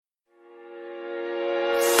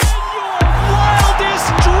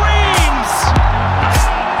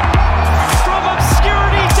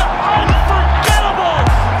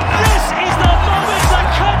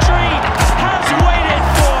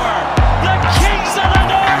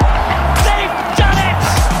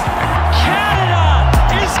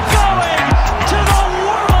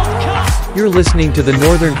listening to the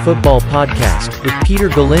Northern Football Podcast with Peter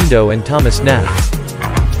Galindo and Thomas Knapp.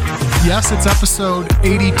 Yes, it's episode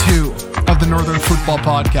 82 of the Northern Football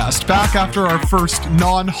Podcast, back after our first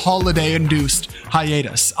non-holiday induced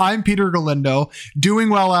hiatus. I'm Peter Galindo, doing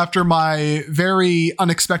well after my very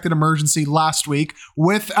unexpected emergency last week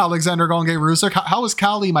with Alexander Gonge-Ruzik. How was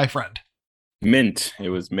Cali, my friend? Mint. It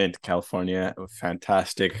was mint. California, a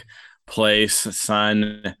fantastic place,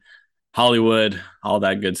 sun, Hollywood, all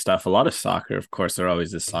that good stuff. A lot of soccer. Of course, there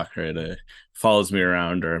always is soccer. It follows me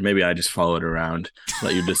around, or maybe I just follow it around.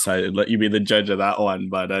 Let you decide. Let you be the judge of that one.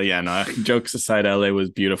 But jokes aside, LA was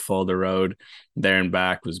beautiful. The road there and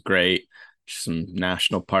back was great. Some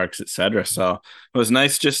national parks, etc. So it was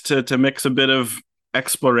nice just to mix a bit of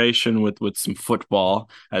exploration with some football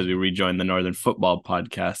as we rejoin the Northern Football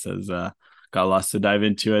Podcast. As got lots to dive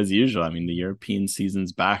into as usual. I mean, the European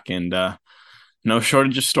season's back, and no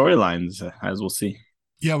shortage of storylines, as we'll see.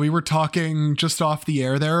 Yeah, we were talking just off the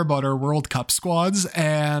air there about our World Cup squads,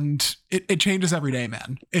 and it changes every day,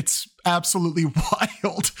 man. It's absolutely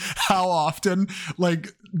wild how often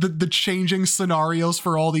the changing scenarios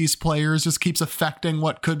for all these players just keeps affecting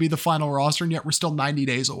what could be the final roster, and yet we're still 90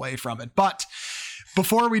 days away from it. But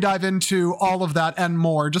before we dive into all of that and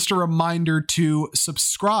more, just a reminder to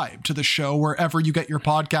subscribe to the show wherever you get your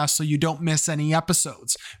podcasts so you don't miss any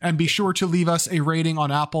episodes. And be sure to leave us a rating on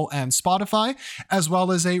Apple and Spotify, as well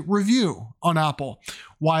as a review on Apple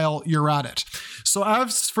while you're at it. So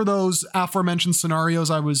as for those aforementioned scenarios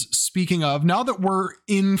I was speaking of, now that we're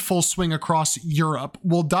in full swing across Europe,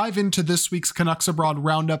 we'll dive into this week's Canucks Abroad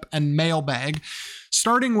Roundup and Mailbag,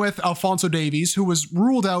 starting with Alphonso Davies, who was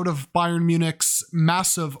ruled out of Bayern Munich's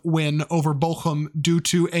massive win over Bochum due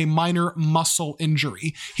to a minor muscle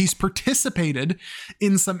injury. He's participated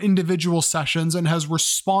in some individual sessions and has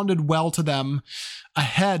responded well to them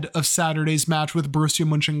ahead of Saturday's match with Borussia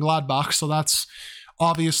Mönchengladbach, so that's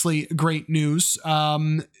obviously great news.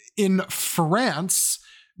 In France,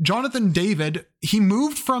 Jonathan David, he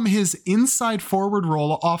moved from his inside forward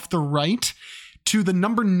role off the right to the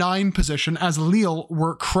number 9 position as Lille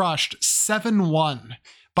were crushed 7-1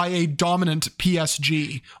 by a dominant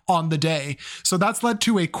PSG on the day. So that's led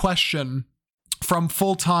to a question from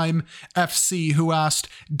Full-Time FC, who asked,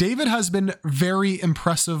 David has been very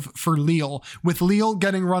impressive for Lille. With Lille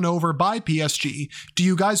getting run over by PSG, do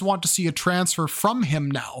you guys want to see a transfer from him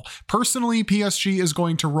now? Personally, PSG is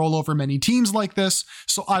going to roll over many teams like this,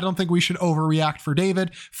 so I don't think we should overreact for David.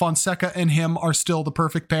 Fonseca and him are still the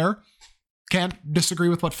perfect pair. Can't disagree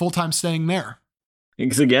with what Full-Time's saying there.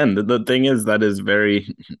 Because again, the thing is that is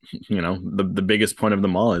very, the biggest point of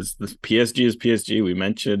them all is this PSG is PSG. We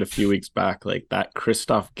mentioned a few weeks back, like that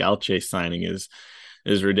Christophe Galtier signing is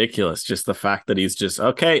ridiculous. Just the fact that he's just,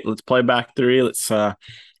 okay, let's play back three. Let's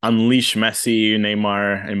unleash Messi,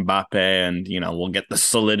 Neymar, Mbappe, and, we'll get the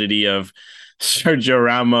solidity of Sergio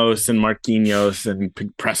Ramos and Marquinhos and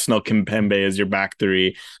Presnel Kimpembe as your back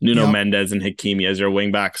three, Nuno Mendes and Hakimi as your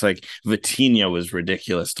wing backs. Like Vitinha was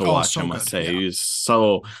ridiculous to watch, I must say. He was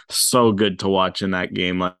so good to watch in that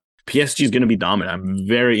game. Like, PSG is going to be dominant. I'm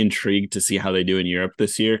very intrigued to see how they do in Europe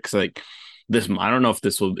this year, because this, I don't know if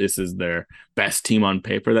this is their best team on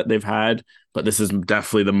paper that they've had, but this is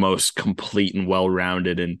definitely the most complete and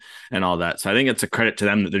well-rounded and all that. So I think it's a credit to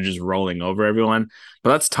them that they're just rolling over everyone. But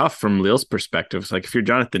that's tough from Lille's perspective. It's like, if you're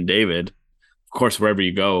Jonathan David, of course, wherever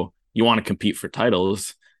you go, you want to compete for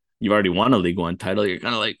titles. You've already won a League One title. You're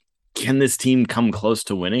kind of like, can this team come close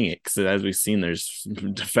to winning it? Because as we've seen, there's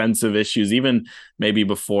defensive issues. Even maybe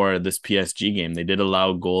before this PSG game, they did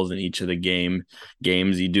allow goals in each of the games.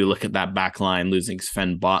 You do look at that back line, losing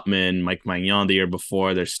Sven Botman, Mike Maignan the year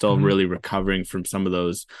before. They're still really recovering from some of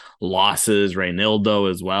those losses. Reinildo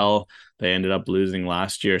as well. They ended up losing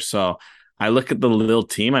last year. So I look at the Lille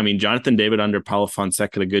team. I mean, Jonathan David under Paulo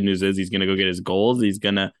Fonseca, the good news is he's going to go get his goals. He's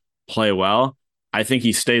going to play well. I think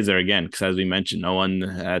he stays there again, because as we mentioned, no one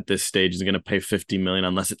at this stage is going to pay 50 million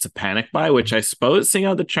unless it's a panic buy, which I suppose, seeing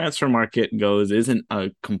how the transfer market goes, isn't a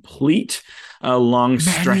complete long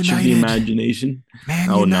stretch of the imagination.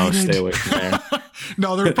 No, stay away from there.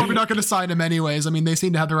 No, they're probably not going to sign him anyways. I mean, they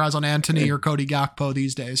seem to have their eyes on Anthony or Cody Gakpo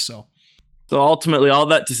these days. So ultimately, all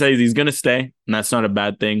that to say is he's going to stay, and that's not a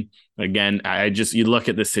bad thing. Again, you look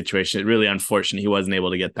at this situation, it's really unfortunate he wasn't able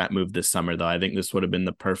to get that move this summer, though. I think this would have been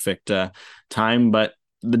the perfect time, but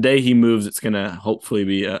the day he moves, it's going to hopefully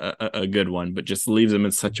be a good one, but just leaves him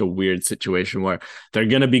in such a weird situation where there are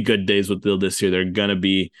going to be good days with Lille this year. There are going to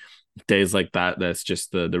be days like that. That's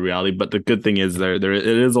just the reality. But the good thing is there it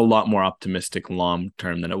is a lot more optimistic long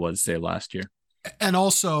term than it was, say, last year. And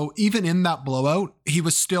also, even in that blowout, he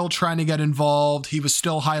was still trying to get involved. He was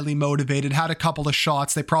still highly motivated, had a couple of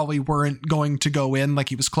shots. They probably weren't going to go in, like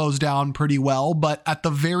he was closed down pretty well. But at the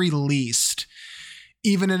very least,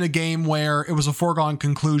 even in a game where it was a foregone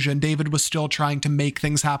conclusion, David was still trying to make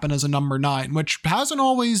things happen as a number 9, which hasn't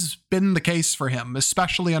always been the case for him,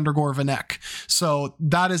 especially under Gorvanek. So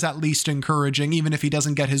that is at least encouraging, even if he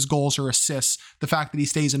doesn't get his goals or assists. The fact that he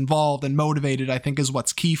stays involved and motivated, I think, is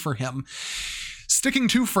what's key for him. Sticking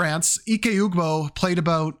to France, Ike Ugbo played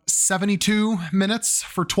about 72 minutes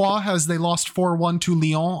for Troyes as they lost 4-1 to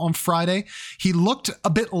Lyon on Friday. He looked a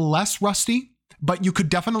bit less rusty, but you could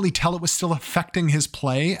definitely tell it was still affecting his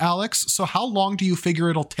play, Alex. So how long do you figure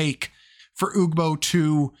it'll take for Ugbo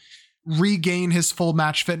to regain his full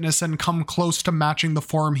match fitness and come close to matching the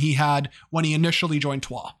form he had when he initially joined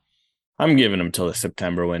Troyes? I'm giving him till the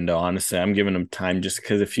September window, honestly. I'm giving him time just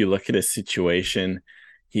because if you look at his situation,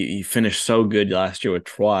 he finished so good last year with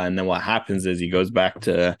Troyes, and then what happens is he goes back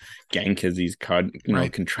to Genk because he's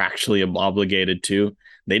contractually obligated to.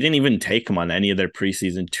 They didn't even take him on any of their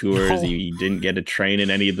preseason tours. No. He didn't get to train in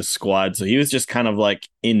any of the squads, so he was just kind of like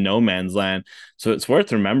in no man's land. So it's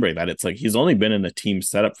worth remembering that it's like he's only been in the team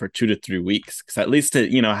setup for 2 to 3 weeks, because at least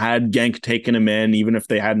had Genk taken him in, even if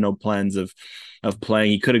they had no plans of playing,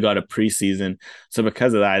 he could have got a preseason. So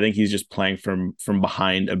because of that, I think he's just playing from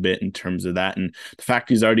behind a bit in terms of that. And the fact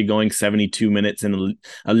he's already going 72 minutes in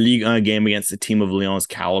a league game against a team of Lyon's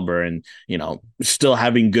caliber and, still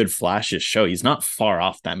having good flashes show he's not far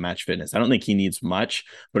off that match fitness. I don't think he needs much,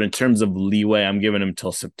 but in terms of leeway, I'm giving him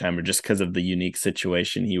till September just because of the unique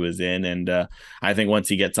situation he was in. And I think once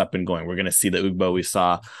he gets up and going, we're going to see the Ugbo we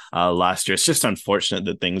saw last year. It's just unfortunate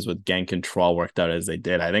that things with Genk and Troyes worked out as they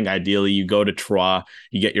did. I think ideally you go to Troyes,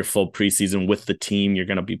 you get your full preseason with the team you're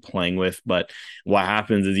going to be playing with. But what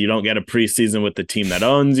happens is you don't get a preseason with the team that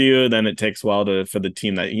owns you. Then it takes a while for the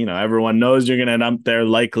team that, everyone knows you're going to end up there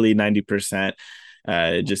likely 90%.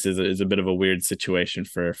 It just is a bit of a weird situation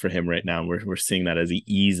for him right now. We're seeing that as he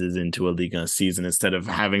eases into a Liga season instead of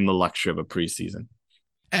having the luxury of a preseason.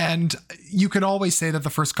 And you could always say that the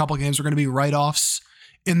first couple of games are going to be write-offs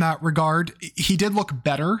in that regard. He did look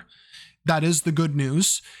better. That is the good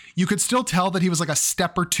news. You could still tell that he was like a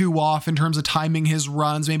step or two off in terms of timing his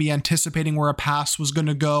runs, maybe anticipating where a pass was going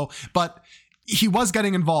to go, but he was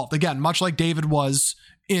getting involved again, much like David was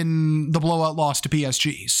in the blowout loss to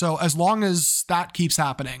PSG. So as long as that keeps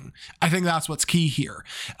happening, I think that's what's key here.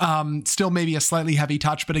 Still maybe a slightly heavy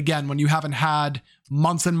touch, but again, when you haven't had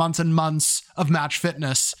months and months and months of match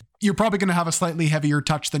fitness, you're probably going to have a slightly heavier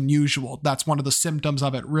touch than usual. That's one of the symptoms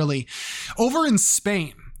of it, really. Over in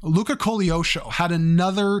Spain, Luca Koleosho had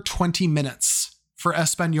another 20 minutes for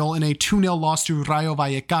Espanyol in a 2-0 loss to Rayo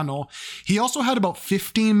Vallecano. He also had about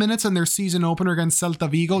 15 minutes in their season opener against Celta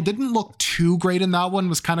Vigo. Didn't look too great in that one,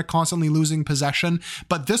 was kind of constantly losing possession,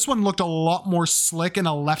 but this one looked a lot more slick in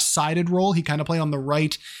a left-sided role. He kind of played on the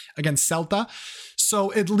right against Celta.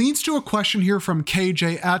 So it leads to a question here from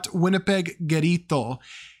KJ at Winnipeg Guerrito.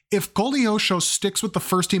 If Koleosho sticks with the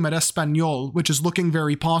first team at Espanyol, which is looking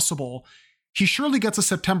very possible, he surely gets a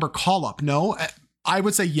September call-up, no? I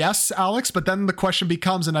would say yes, Alex, but then the question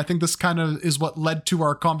becomes, and I think this kind of is what led to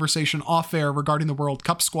our conversation off air regarding the World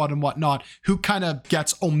Cup squad and whatnot, who kind of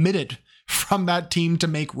gets omitted from that team to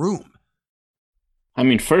make room? I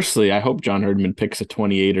mean, firstly, I hope John Herdman picks a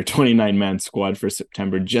 28 or 29-man squad for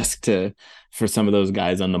September for some of those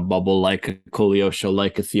guys on the bubble, like a Koleosho,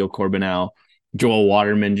 like a Theo Corbenau, Joel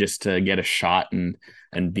Waterman, just to get a shot and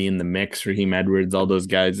be in the mix. Raheem Edwards, all those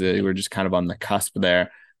guys who were just kind of on the cusp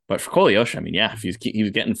there. But for Koleosho, I mean, yeah, if he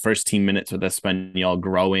was getting first team minutes with Espanyol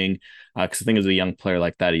growing, because the thing is, a young player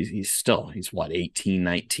like that, he's what, 18,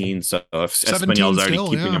 19. So if Espanyol's already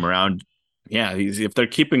keeping him around, if they're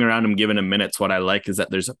keeping around him, giving him minutes, what I like is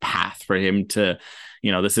that there's a path for him to,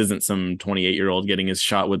 this isn't some 28-year-old getting his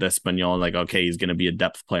shot with Espanyol, like, okay, he's going to be a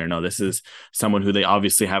depth player. No, this is someone who they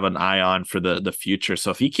obviously have an eye on for the future.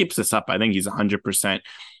 So if he keeps this up, I think he's 100%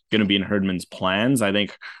 going to be in Herdman's plans. I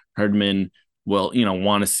think Herdman will,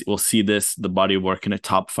 we'll see the body of work in a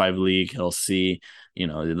top 5 league. He'll see,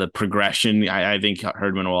 the progression. I think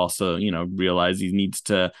Herdman will also, realize he needs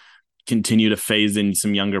to continue to phase in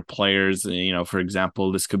some younger players. For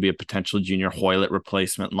example, this could be a potential Junior Hoylett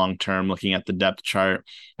replacement long-term, looking at the depth chart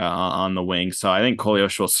on the wing. So I think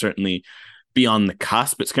Koleosho will certainly be on the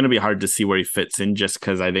cusp. It's going to be hard to see where he fits in, just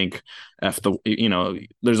because I think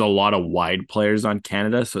there's a lot of wide players on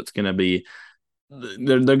Canada. So it's going to be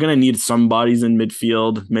they're going to need some bodies in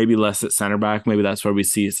midfield, maybe less at center back. Maybe that's where we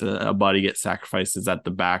see a body get sacrificed is at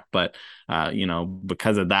the back. But,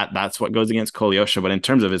 because of that, that's what goes against Kolyosha. But in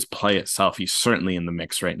terms of his play itself, he's certainly in the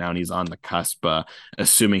mix right now, and he's on the cusp,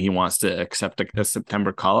 assuming he wants to accept a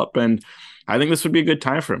September call-up. And I think this would be a good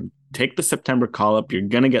time for him. Take the September call-up. You're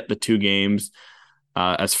going to get the 2 games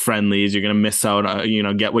as friendlies. You're going to miss out,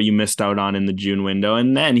 get what you missed out on in the June window,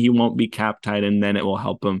 and then he won't be cap tied, and then it will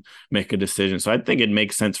help him make a decision. So I think it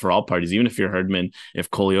makes sense for all parties, even if you're Herdman, if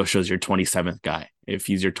Kolyosha is your 27th guy, if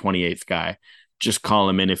he's your 28th guy, just call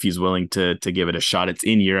him in if he's willing to give it a shot. It's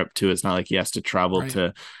in Europe too. It's not like he has to travel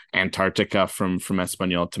to Antarctica from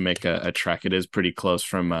Espanyol to make a trek. It is pretty close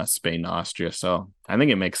from Spain to Austria. So I think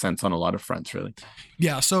it makes sense on a lot of fronts, really.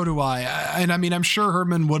 Yeah, so do I. And I mean, I'm sure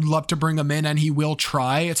Herdman would love to bring him in, and he will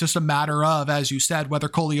try. It's just a matter of, as you said, whether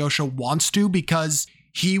Kolyosha wants to, because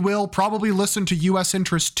he will probably listen to U.S.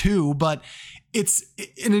 interest too, but it's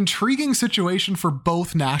an intriguing situation for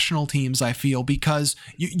both national teams, I feel, because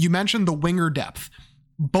you mentioned the winger depth.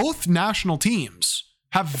 Both national teams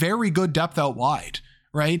have very good depth out wide,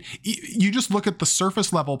 right? You just look at the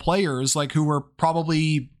surface level players, like who were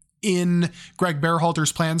probably in Greg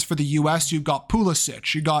Berhalter's plans for the U.S. You've got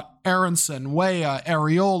Pulisic, you got Aronson, Weah,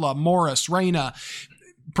 Areola, Morris, Reyna,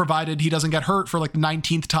 provided he doesn't get hurt for like the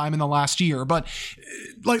 19th time in the last year. But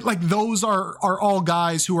like those are all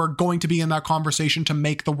guys who are going to be in that conversation to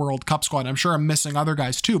make the World Cup squad. I'm sure I'm missing other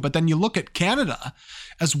guys too, but then you look at Canada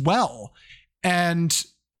as well, and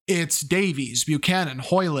it's Davies, Buchanan,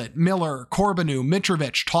 Hoylett, Miller, Corbinu,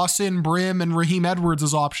 Mitrovic. Toss in Brim and Raheem Edwards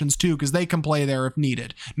as options too, because they can play there if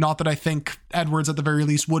needed. Not that I think Edwards at the very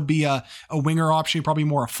least would be a winger option, probably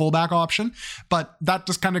more a fullback option, but that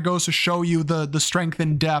just kind of goes to show you the strength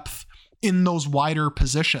and depth in those wider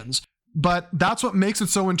positions. But that's what makes it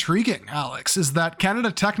so intriguing, Alex, is that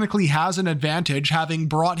Canada technically has an advantage having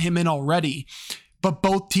brought him in already, but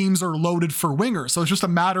both teams are loaded for wingers. So it's just a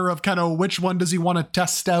matter of kind of which one does he want to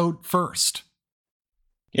test out first.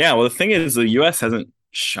 Yeah, well, the thing is, the U.S. hasn't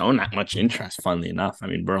shown that much interest, funnily enough. I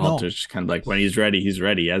mean, Berhalter's just kind of like, when he's ready, he's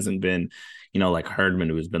ready. He hasn't been, like Herdman,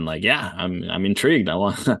 who's been like, yeah, I'm intrigued. I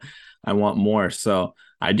want more. So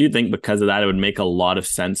I do think because of that, it would make a lot of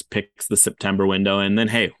sense. Picks the September window. And then,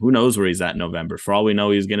 hey, who knows where he's at in November? For all we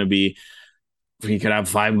know, he's going to be, he could have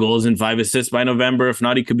 5 goals and 5 assists by November. If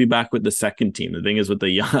not, he could be back with the second team. The thing is, with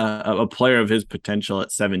a player of his potential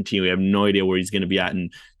at 17, we have no idea where he's going to be at in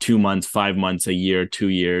 2 months, 5 months, a year, 2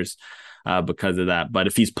 years because of that. But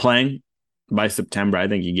if he's playing by September, I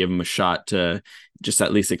think you give him a shot to just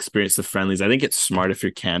at least experience the friendlies. I think it's smart if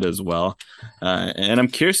you're Canada as well. And I'm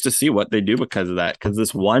curious to see what they do because of that. Because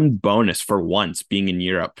this one bonus for once being in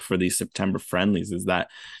Europe for these September friendlies is that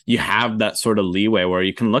you have that sort of leeway where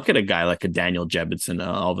you can look at a guy like a Daniel Jebitson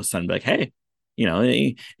all of a sudden be like, hey,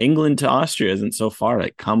 England to Austria isn't so far.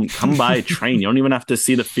 Like come by, train. You don't even have to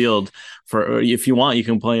see the field if you want, you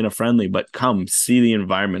can play in a friendly, but come see the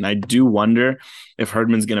environment. I do wonder if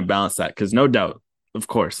Herdman's going to balance that, because no doubt, of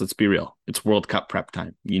course, let's be real. It's World Cup prep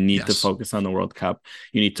time. You need to focus on the World Cup.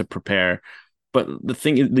 You need to prepare. But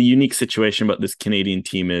the unique situation about this Canadian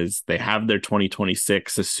team is they have their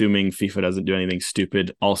 2026, assuming FIFA doesn't do anything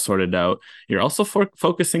stupid, all sorted out. You're also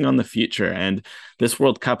focusing on the future. And this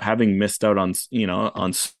World Cup, having missed out on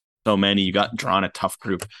so many, you got drawn a tough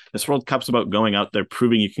group. This World Cup's about going out there,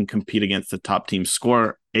 proving you can compete against the top teams,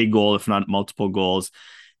 score a goal, if not multiple goals,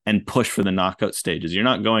 and push for the knockout stages. You're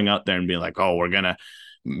not going out there and being like, oh,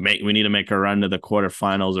 we need to make a run to the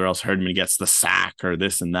quarterfinals or else Herdman gets the sack or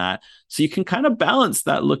this and that. So you can kind of balance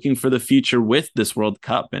that looking for the future with this World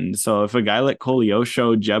Cup. And so if a guy like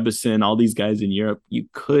Kolyosha, Jebison, all these guys in Europe, you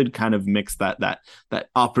could kind of mix that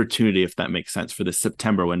opportunity, if that makes sense, for the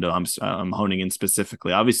September window. I'm honing in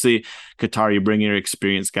specifically. Obviously, Qatar, you bring your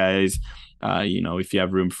experienced guys. If you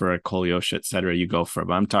have room for a Kolyosha, et cetera, you go for it.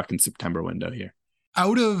 But I'm talking September window here.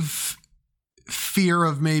 Out of fear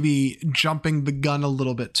of maybe jumping the gun a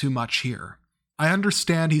little bit too much here, I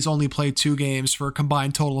understand he's only played 2 games for a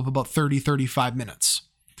combined total of about 30-35 minutes.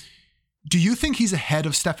 Do you think he's ahead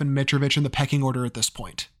of Stefan Mitrovic in the pecking order at this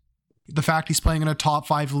point? The fact he's playing in a top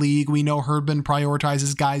 5 league, we know Herdman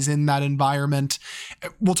prioritizes guys in that environment.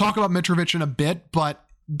 We'll talk about Mitrovic in a bit, but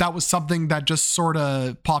that was something that just sort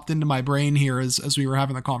of popped into my brain here as we were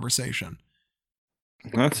having the conversation.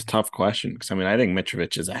 That's a tough question, because I think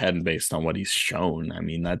Mitrovic is ahead based on what he's shown.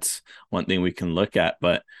 That's one thing we can look at,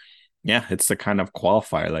 but yeah, it's the kind of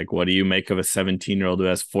qualifier. Like, what do you make of a 17-year-old who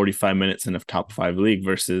has 45 minutes in a top 5 league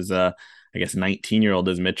versus 19-year-old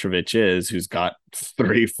as Mitrovic is, who's got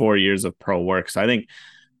 3-4 years of pro work. So I think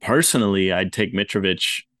personally, I'd take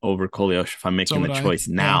Mitrovic over Kolyosha if I'm making the choice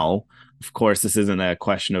now. Of course, this isn't a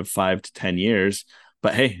question of 5 to 10 years,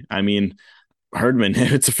 but hey, I mean, Herdman,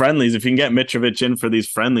 it's friendlies. If you can get Mitrovic in for these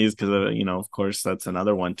friendlies, because of course that's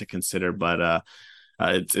another one to consider. But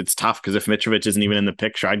it's tough because if Mitrovic isn't even in the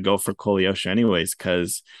picture, I'd go for Kolyosha anyways.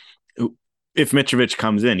 Because if Mitrovic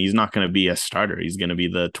comes in, he's not going to be a starter. He's going to be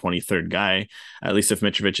the 23rd guy. At least if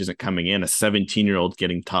Mitrovic isn't coming in, a 17-year-old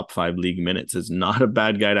getting top 5 league minutes is not a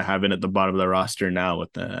bad guy to have in at the bottom of the roster now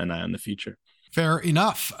with an eye on the future. Fair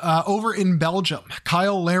enough. Over in Belgium,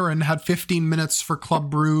 Kyle Larin had 15 minutes for Club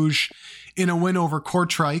Bruges in a win over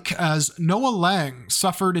Kortrijk as Noah Lang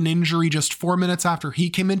suffered an injury just 4 minutes after he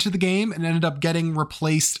came into the game and ended up getting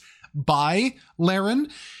replaced by Larin.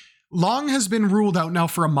 Lang has been ruled out now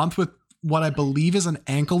for a month with what I believe is an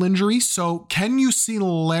ankle injury. So can you see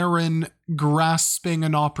Larin grasping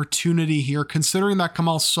an opportunity here, considering that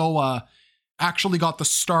Kamal Soa actually got the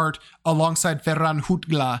start alongside Ferran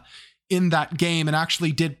Jutgla in that game and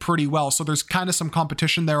actually did pretty well? So there's kind of some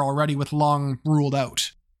competition there already with Lang ruled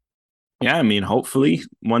out. Yeah, I mean, hopefully.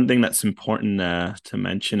 One thing that's important to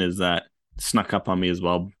mention is that snuck up on me as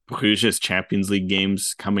well. Bruges Champions League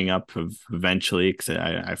games coming up eventually, because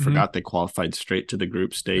I forgot they qualified straight to the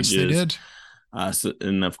group stages. Yes, they did.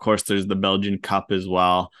 And of course, there's the Belgian Cup as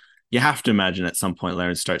well. You have to imagine at some point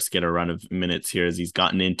Larin starts to get a run of minutes here as he's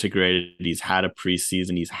gotten integrated. He's had a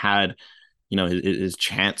preseason. He's had his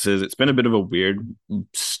chances. It's been a bit of a weird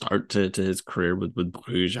start to his career with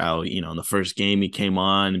Bruges. How, in the first game he came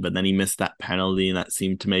on, but then he missed that penalty, and that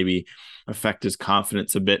seemed to maybe affect his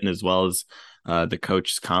confidence a bit, and as well as the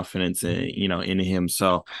coach's confidence, in him.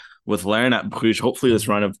 So with Larin at Bruges, hopefully this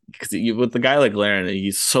run of, because with a guy like Larin,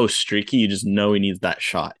 he's so streaky, you just know he needs that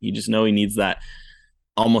shot. You just know he needs that,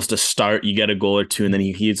 almost a start, you get a goal or two, and then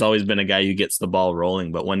he's always been a guy who gets the ball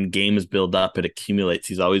rolling. But when games build up, it accumulates.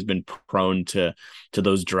 He's always been prone to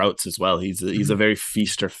those droughts as well. He's a very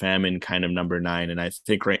feast or famine kind of number 9. And I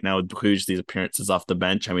think right now with Bruges, these appearances off the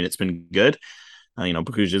bench, I mean, it's been good.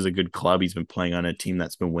 Bruges is a good club. He's been playing on a team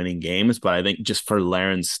that's been winning games. But I think just for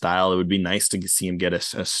Larin's style, it would be nice to see him get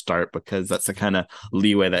a start, because that's the kind of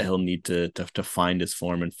leeway that he'll need to find his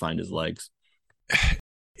form and find his legs.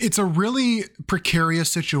 It's a really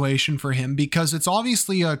precarious situation for him because it's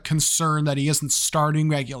obviously a concern that he isn't starting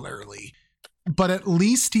regularly, but at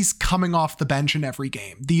least he's coming off the bench in every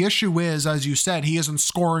game. The issue is, as you said, he isn't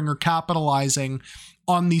scoring or capitalizing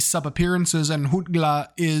on these sub appearances, and Jutgla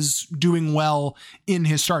is doing well in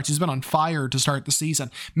his starts. He's been on fire to start the season.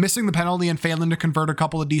 Missing the penalty and failing to convert a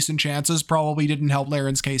couple of decent chances probably didn't help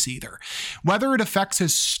Larin's case either. Whether it affects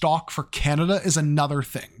his stock for Canada is another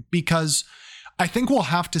thing, because I think we'll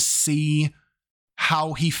have to see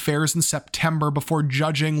how he fares in September before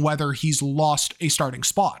judging whether he's lost a starting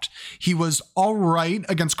spot. He was all right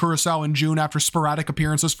against Curaçao in June after sporadic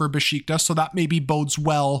appearances for Besiktas, so that maybe bodes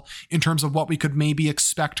well in terms of what we could maybe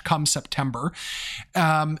expect come September.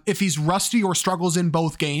 If he's rusty or struggles in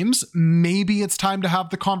both games, maybe it's time to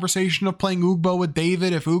have the conversation of playing Ugbo with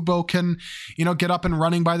David. If Ugbo can, get up and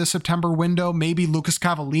running by the September window, maybe Lucas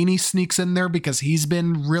Cavallini sneaks in there because he's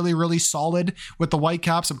been really, really solid with the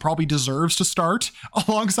Whitecaps and probably deserves to start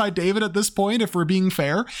alongside David at this point, if we're being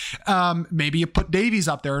fair. Maybe you put Davies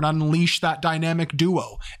up there and unleash that dynamic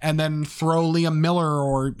duo, and then throw Liam Miller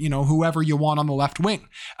or, whoever you want on the left wing.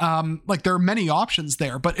 There are many options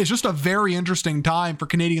there, but it's just a very interesting time for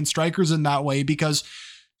Canadian strikers in that way, because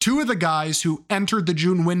two of the guys who entered the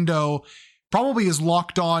June window probably is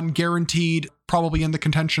locked on, guaranteed, probably in the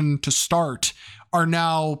contention to start, are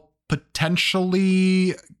now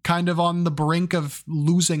potentially kind of on the brink of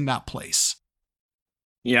losing that place.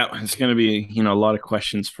 Yeah, it's going to be, a lot of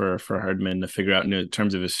questions for Herdman to figure out in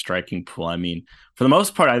terms of his striking pool. I mean, for the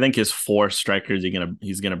most part, I think his 4 strikers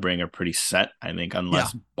he's gonna bring are pretty set. I think,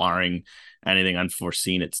 unless barring anything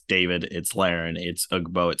unforeseen, it's David, it's Larin, it's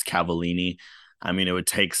Ugbo, it's Cavallini. I mean, it would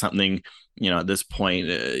take something, at this point,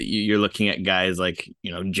 you're looking at guys like,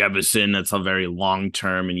 Jebison, that's a very long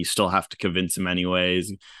term, and you still have to convince him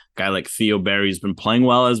anyways. Guy like Theo Barry's been playing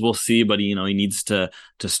well, as we'll see, but he needs to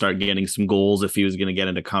start getting some goals if he was going to get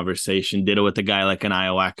into conversation. Ditto with a guy like an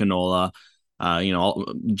Io Akinola,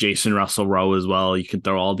 Jason Russell Rowe as well. You can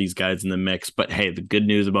throw all these guys in the mix, but hey, the good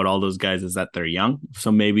news about all those guys is that they're young,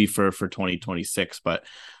 so maybe for 2026. But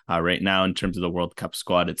right now, in terms of the World Cup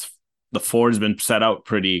squad, it's the forward's been set out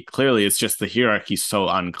pretty clearly. It's just the hierarchy's so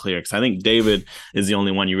unclear, because I think David is the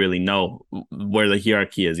only one you really know where the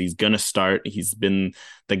hierarchy is. He's going to start. He's been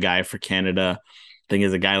the guy for Canada. Thing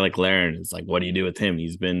is, a guy like Larin, it's like, what do you do with him?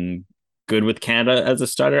 He's been good with Canada as a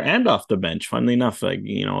starter and off the bench. Funnily enough,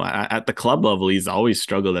 at the club level, he's always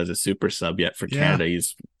struggled as a super sub, yet for Canada,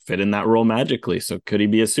 he's fit in that role magically. So could he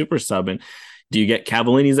be a super sub? And Do you get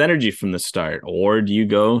Cavallini's energy from the start, or do you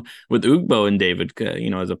go with Ugbo and David,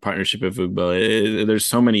 as a partnership of Ugbo? There's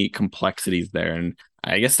so many complexities there. And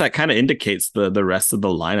I guess that kind of indicates the rest of the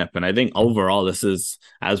lineup. And I think overall, this is,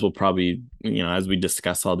 as we'll probably, as we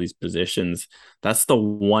discuss all these positions, that's the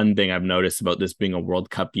one thing I've noticed about this being a World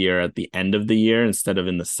Cup year at the end of the year instead of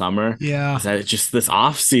in the summer. Yeah. Is that it's just this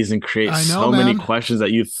off season creates so many questions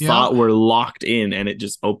that you thought were locked in, and it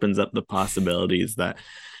just opens up the possibilities that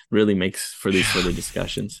really makes for these sort of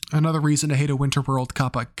discussions. Another reason to hate a Winter World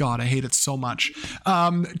Cup. God, I hate it so much.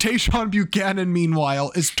 Tayshaun Buchanan,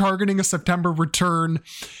 meanwhile, is targeting a September return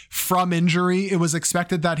from injury. It was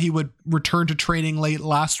expected that he would return to training late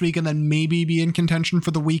last week and then maybe be in contention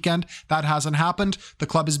for the weekend. That hasn't happened. The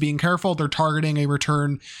club is being careful. They're targeting a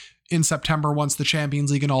return in September once the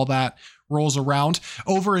Champions League and all that rolls around.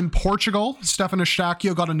 Over in Portugal, Stefan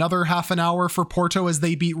Eustáquio got another half an hour for Porto as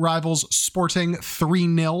they beat rivals Sporting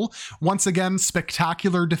 3-0. Once again,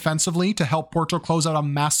 spectacular defensively to help Porto close out a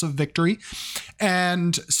massive victory.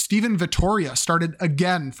 And Steven Vitória started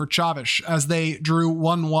again for Chaves as they drew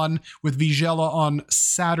 1-1 with Vigela on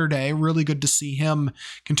Saturday. Really good to see him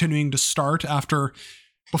continuing to start after...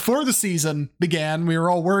 Before the season began, we were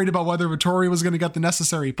all worried about whether Vitória was going to get the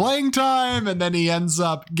necessary playing time, and then he ends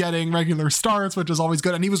up getting regular starts, which is always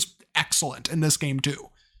good. And he was excellent in this game too.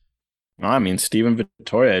 I mean, Steven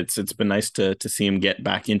Vitória, it's been nice to see him get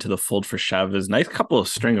back into the fold for Chaves. Nice couple of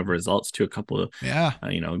string of results too. A couple of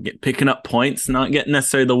picking up points, not getting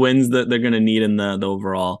necessarily the wins that they're going to need in the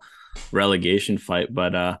overall relegation fight,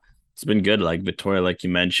 but it's been good. Like Vitória, like you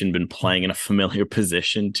mentioned, been playing in a familiar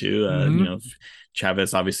position too.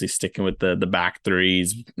 Chaves obviously sticking with the back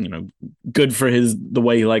threes, good for the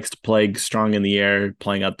way he likes to play, strong in the air,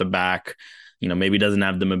 playing out the back. Maybe doesn't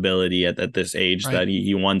have the mobility at this age that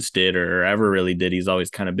he once did or ever really did. He's always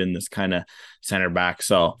kind of been this kind of center back.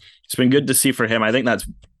 So it's been good to see for him. I think that's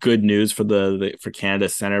good news for for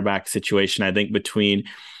Canada's center back situation. I think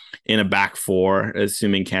in a back four,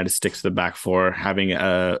 assuming Canada sticks to the back four, having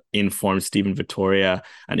a informed Steven Vitória,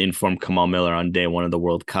 an informed Kamal Miller on day one of the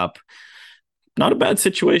World Cup, not a bad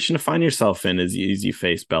situation to find yourself in as you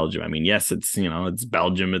face Belgium. I mean, yes, it's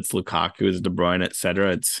Belgium, it's Lukaku, it's De Bruyne,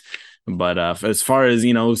 etc. But as far as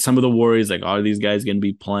some of the worries, like are these guys going to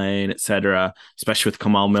be playing, etc., especially with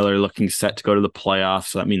Kamal Miller looking set to go to the playoffs,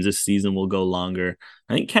 so that means this season will go longer.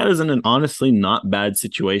 I think Canada's in an honestly not bad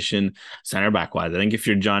situation center back wise. I think if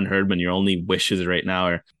you're John Herdman, your only wishes right now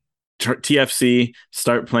are TFC,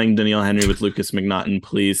 start playing Daniel Henry with Lucas McNaughton,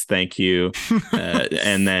 please, thank you.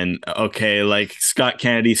 And then, like Scott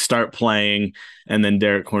Kennedy, start playing, and then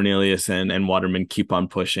Derek Cornelius and Waterman keep on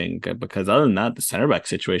pushing. Because other than that, the center back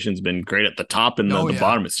situation's been great at the top and the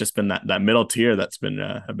bottom. It's just been that middle tier that's been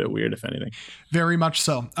a bit weird, if anything. Very much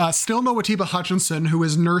so. Still no Atiba Hutchinson, who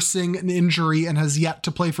is nursing an injury and has yet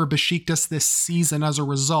to play for Besiktas this season as a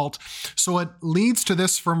result. So it leads to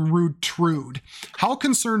this from Ruud Trude. How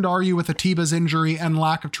concerned are you with Atiba's injury and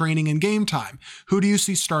lack of training and game time? Who do you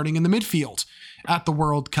see starting in the midfield at the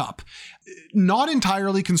World Cup? Not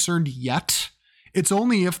entirely concerned yet. It's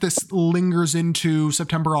only if this lingers into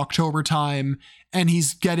September, October time and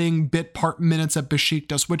he's getting bit part minutes at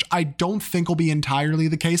Besiktas, which I don't think will be entirely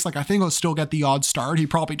the case. Like, I think he'll still get the odd start. He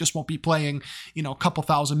probably just won't be playing, a couple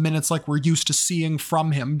thousand minutes like we're used to seeing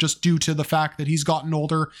from him, just due to the fact that he's gotten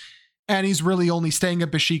older and he's really only staying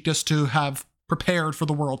at Besiktas to have prepared for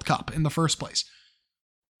the World Cup in the first place.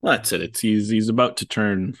 Well, that's it. He's about to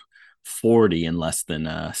turn 40 in less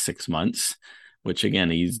than 6 months, which again,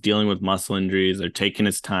 he's dealing with muscle injuries. They're taking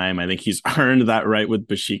his time. I think he's earned that right with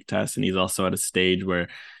Besiktas, and he's also at a stage where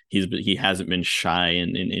he hasn't been shy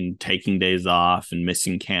in taking days off and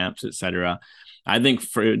missing camps, etc. I think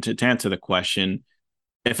to answer the question,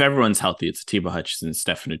 if everyone's healthy, it's Atiba Hutchinson,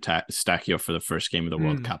 Stefan Eustáquio for the first game of the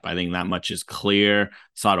World Cup. I think that much is clear.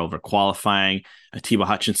 It's not over qualifying. Atiba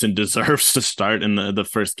Hutchinson deserves to start in the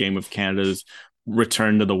first game of Canada's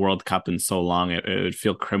return to the World Cup in so long. It would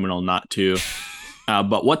feel criminal not to.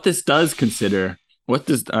 But what this does consider, what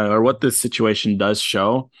this situation does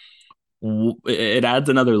show, it adds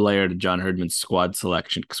another layer to John Herdman's squad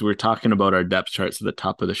selection, because we were talking about our depth charts at the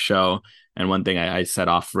top of the show. And one thing I said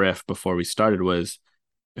off riff before we started was,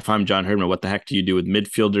 if I'm John Herdman, what the heck do you do with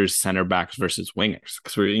midfielders, center backs versus wingers?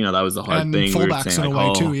 Because that was the hard and thing. Fullbacks we were saying, in a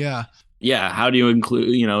way too, yeah. Yeah, how do you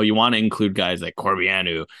include? You want to include guys like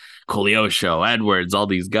Corbeanu, Koleosho, Edwards, all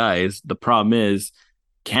these guys. The problem is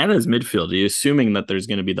Canada's midfield. Are you assuming that there's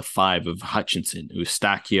going to be the five of Hutchinson,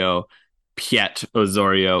 Eustáquio, Piet,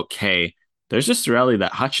 Osorio, Kay? There's just a reality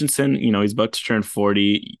that Hutchinson, he's about to turn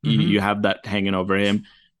 40. You have that hanging over him.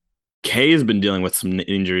 Kay has been dealing with some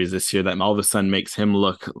injuries this year that all of a sudden makes him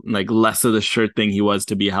look like less of the sure thing he was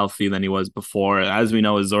to be healthy than he was before. As we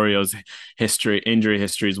know, Azorio's injury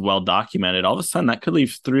history is well documented. All of a sudden, that could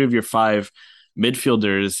leave 3 of your 5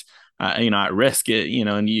 midfielders, at risk.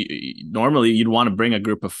 And normally you'd want to bring a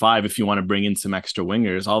group of 5 if you want to bring in some extra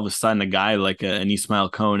wingers. All of a sudden, a guy like an Ismail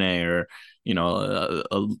Kone or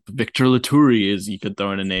a Victor Latourie you could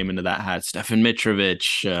throw in a name into that hat. Stefan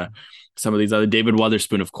Mitrovic. Some of these other David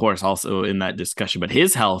Wotherspoon, of course, also in that discussion, but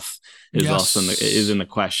his health is also in the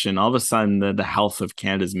question. All of a sudden, the health of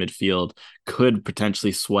Canada's midfield could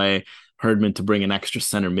potentially sway Herdman to bring an extra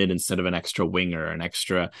center mid instead of an extra winger, an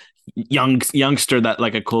extra youngster that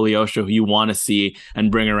like a Koleosho who you want to see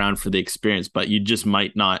and bring around for the experience, but you just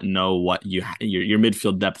might not know what your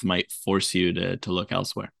midfield depth might force you to look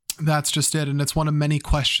elsewhere. That's just it, and it's one of many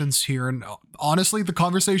questions here. And honestly, the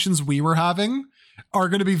conversations we were having are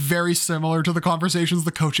going to be very similar to the conversations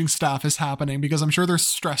the coaching staff is happening, because I'm sure they're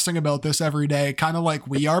stressing about this every day, kind of like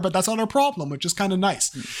we are, but that's not our problem, which is kind of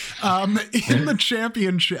nice. In the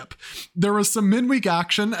championship, there was some midweek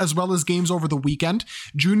action as well as games over the weekend.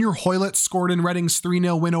 Junior Hoylett scored in Reading's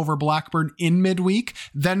 3-0 win over Blackburn in midweek,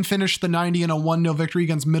 then finished the 90 in a 1-0 victory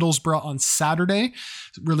against Middlesbrough on Saturday.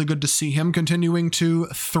 Really good to see him continuing to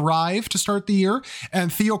thrive to start the year.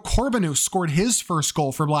 And Theo Corbeanu scored his first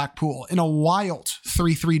goal for Blackpool in a wild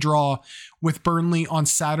 3-3 draw with Burnley on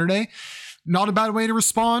Saturday. Not a bad way to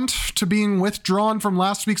respond to being withdrawn from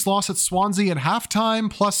last week's loss at Swansea at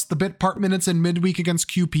halftime, plus the bit part minutes in midweek against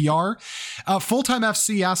QPR. Full-Time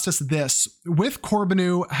FC asked us this: with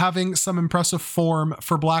Corbeanu having some impressive form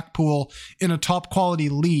for Blackpool in a top quality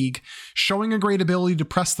league, showing a great ability to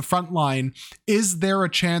press the front line, is there a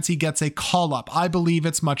chance he gets a call-up? I believe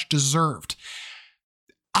it's much deserved.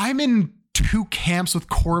 I'm in 2 camps with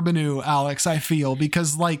Corbeanu, Alex, I feel,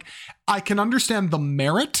 because I can understand the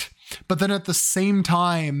merit, but then at the same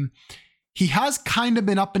time, he has kind of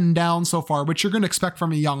been up and down so far, which you're going to expect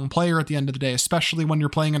from a young player at the end of the day, especially when you're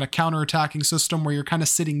playing in a counter-attacking system where you're kind of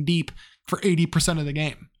sitting deep for 80% of the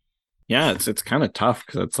game. Yeah, it's kind of tough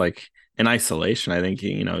because it's like in isolation. I think,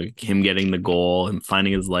 him getting the goal and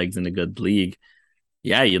finding his legs in a good league.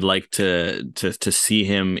 Yeah, you'd like to see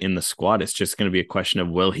him in the squad. It's just going to be a question of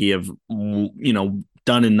will he have,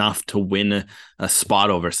 done enough to win a spot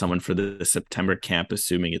over someone for the September camp,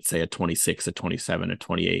 assuming it's say a 26, a 27, a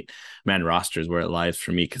 28 man roster is where it lies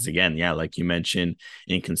for me. Because again, yeah, like you mentioned,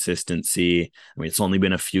 inconsistency. I mean, it's only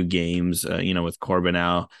been a few games, with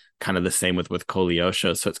Corbeanu, kind of the same with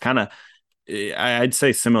Koleosho. So it's kind of, I'd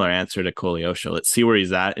say similar answer to Koleosho. Let's see where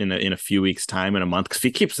he's at in a few weeks' time, in a month. Because if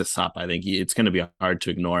he keeps this up, I think it's going to be hard to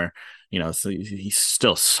ignore. So he's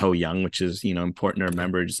still so young, which is, important to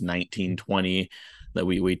remember, just 19, 20, that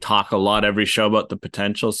we talk a lot every show about the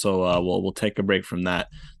potential. So we'll take a break from that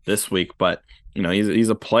this week. But, he's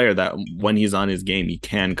a player that when he's on his game, he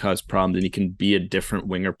can cause problems and he can be a different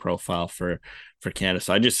winger profile for Canada.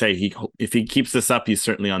 So I just say if he keeps this up, he's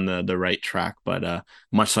certainly on the right track. But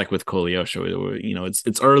much like with Koleosho,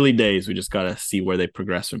 it's early days. We just got to see where they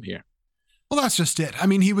progress from here. Well, that's just it. I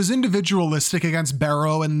mean, he was individualistic against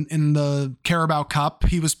Barrow in the Carabao Cup.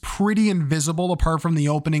 He was pretty invisible apart from the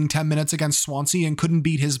opening 10 minutes against Swansea and couldn't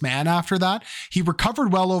beat his man after that. He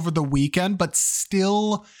recovered well over the weekend, but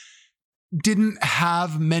still didn't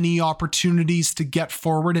have many opportunities to get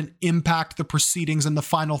forward and impact the proceedings in the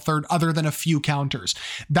final third other than a few counters.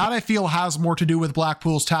 That I feel has more to do with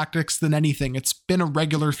Blackpool's tactics than anything. It's been a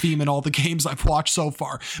regular theme in all the games I've watched so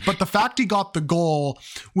far. But the fact he got the goal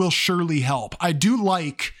will surely help. I do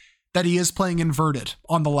like that he is playing inverted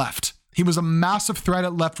on the left. He was a massive threat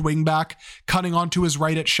at left wing back, cutting onto his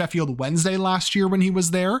right at Sheffield Wednesday last year when he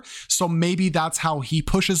was there. So maybe that's how he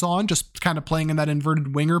pushes on, just kind of playing in that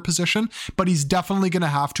inverted winger position. But he's definitely going to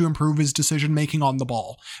have to improve his decision-making on the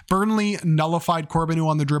ball. Burnley nullified Corbeanu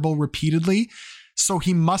on the dribble repeatedly, so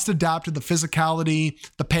he must adapt to the physicality,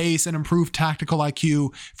 the pace, and improve tactical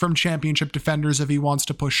IQ from championship defenders if he wants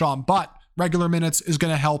to push on. But regular minutes is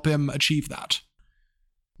going to help him achieve that.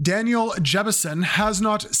 Daniel Jebbison has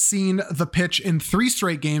not seen the pitch in 3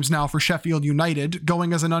 straight games now for Sheffield United,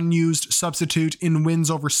 going as an unused substitute in wins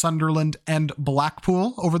over Sunderland and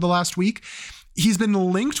Blackpool over the last week. He's been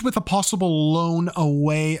linked with a possible loan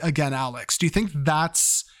away again, Alex. Do you think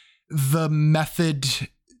that's the method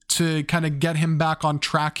to kind of get him back on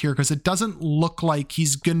track here? Because it doesn't look like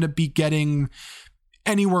he's going to be getting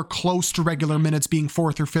anywhere close to regular minutes, being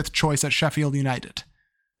 4th or 5th choice at Sheffield United.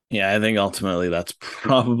 Yeah, I think ultimately that's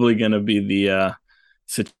probably going to be the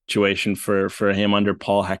situation for him under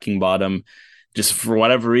Paul Heckingbottom. Just for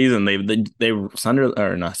whatever reason,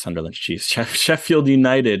 Sheffield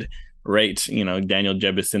United rate, Daniel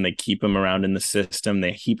Jebison. They keep him around in the system.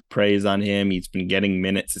 They heap praise on him. He's been getting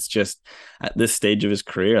minutes. It's just at this stage of his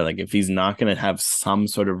career, like if he's not going to have some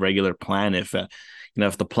sort of regular plan, if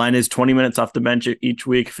the plan is 20 minutes off the bench each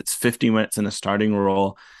week, if it's 50 minutes in a starting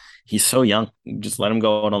role, he's so young. Just let him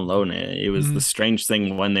go out on loan. It was the strange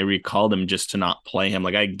thing when they recalled him just to not play him.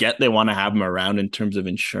 Like, I get they want to have him around in terms of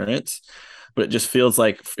insurance, but it just feels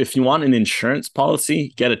like if you want an insurance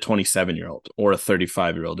policy, get a 27-year-old or a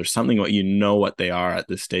 35-year-old or something what they are at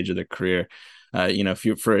this stage of their career. If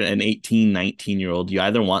you're for an 18, 19-year-old, you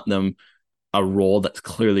either want them a role that's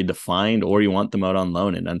clearly defined or you want them out on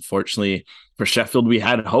loan. And unfortunately for Sheffield, we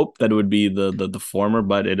had hope that it would be the former,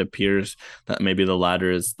 but it appears that maybe the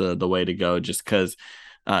latter is the way to go, just because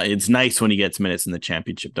it's nice when he gets minutes in the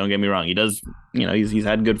championship. Don't get me wrong. He does, he's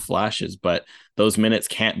had good flashes, but those minutes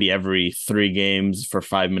can't be every 3 games for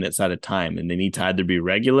 5 minutes at a time. And they need to either be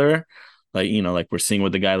regular, like we're seeing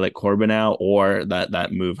with a guy like Corbeanu, or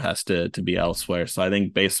that move has to be elsewhere. So I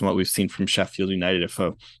think based on what we've seen from Sheffield United, if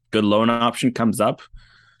a good loan option comes up,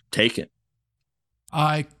 take it.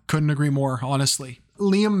 I couldn't agree more, honestly.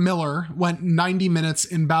 Liam Miller went 90 minutes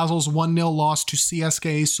in Basel's 1-0 loss to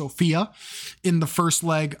CSKA Sofia in the first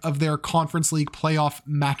leg of their Conference League playoff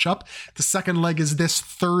matchup. The second leg is this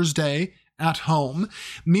Thursday at home.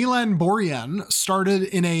 Milan Borjan started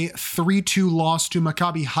in a 3-2 loss to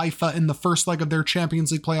Maccabi Haifa in the first leg of their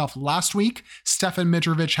Champions League playoff last week. Stefan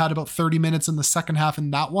Mitrovic had about 30 minutes in the second half in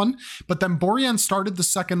that one, but then Borjan started the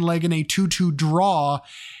second leg in a 2-2 draw,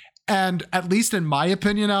 and at least in my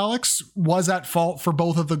opinion, Alex, was at fault for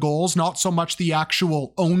both of the goals. Not so much the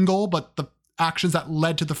actual own goal, but the actions that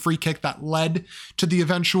led to the free kick that led to the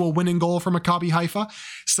eventual winning goal for Maccabi Haifa.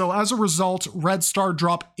 So as a result, Red Star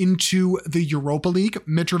drop into the Europa League.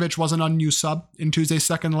 Mitrovic was an unused sub in Tuesday's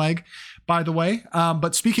second leg, by the way.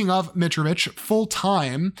 But speaking of Mitrovic, Full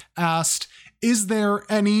Time asked, is there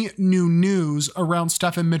any new news around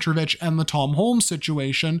Stefan Mitrovic and the Tom Holmes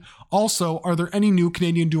situation? Also, are there any new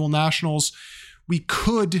Canadian dual nationals we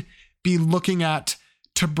could be looking at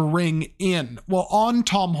to bring in? Well, on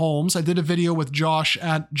Tom Holmes, I did a video with Josh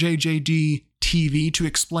at JJD TV to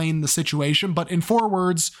explain the situation, but in 4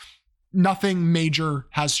 words, nothing major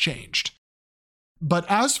has changed. But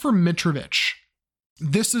as for Mitrovic,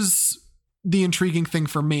 this is the intriguing thing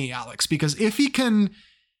for me, Alex, because if he can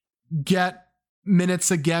get minutes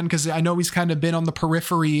again, because I know he's kind of been on the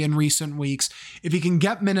periphery in recent weeks, if he can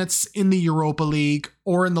get minutes in the Europa League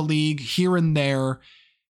or in the league here and there,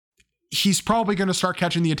 he's probably going to start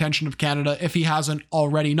catching the attention of Canada if he hasn't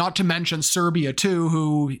already, not to mention Serbia too,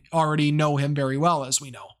 who already know him very well, as we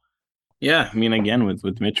know. Yeah, I mean, again, with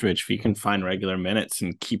Mitrovic, if he can find regular minutes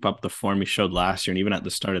and keep up the form he showed last year and even at the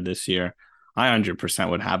start of this year, I 100%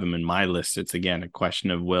 would have him in my list. It's, again, a question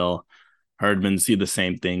of will Herdman see the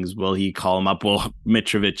same things? Will he call him up? Will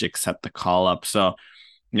Mitrovic accept the call up? So,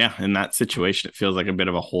 yeah, in that situation, it feels like a bit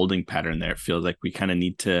of a holding pattern there. It feels like we kind of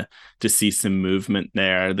need to see some movement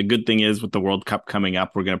there. The good thing is with the World Cup coming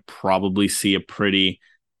up, we're going to probably see a pretty,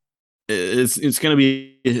 it's going to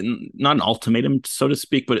be not an ultimatum, so to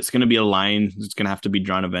speak, but it's going to be a line that's going to have to be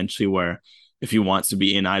drawn eventually where if he wants to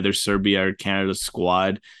be in either Serbia or Canada's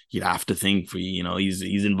squad, you'd have to think,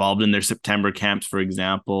 he's involved in their September camps, for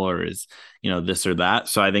example, or is, this or that.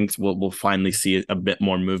 So I think we'll finally see a bit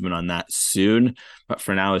more movement on that soon. But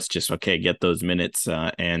for now, it's just, okay, get those minutes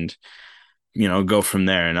and, go from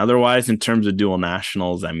there. And otherwise, in terms of dual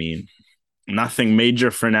nationals, I mean, nothing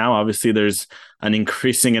major for now. Obviously, there's an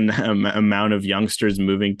increasing amount of youngsters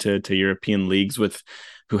moving to European leagues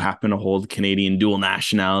who happen to hold Canadian dual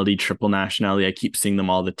nationality, triple nationality. I keep seeing them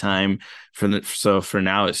all the time. So for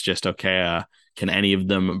now, it's just, okay, can any of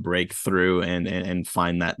them break through and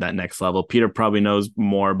find that next level? Peter probably knows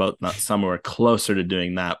more about some who are closer to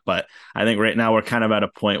doing that. But I think right now we're kind of at a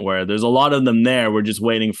point where there's a lot of them there. We're just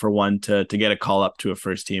waiting for one to get a call up to a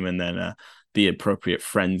first team, and then the appropriate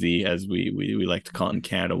frenzy, as we like to call it in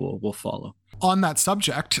Canada, will follow. On that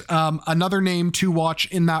subject, another name to watch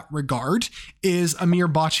in that regard is Amir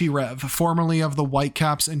Bachirev, formerly of the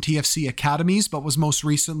Whitecaps and TFC Academies, but was most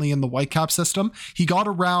recently in the Whitecap system. He got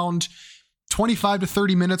around 25 to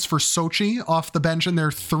 30 minutes for Sochi off the bench in their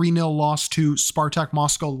 3-0 loss to Spartak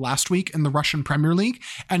Moscow last week in the Russian Premier League.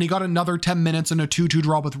 And he got another 10 minutes in a 2-2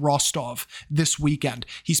 draw with Rostov this weekend.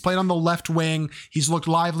 He's played on the left wing. He's looked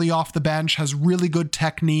lively off the bench, has really good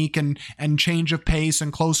technique and change of pace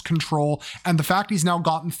and close control. And the fact he's now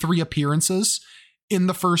gotten 3 appearances in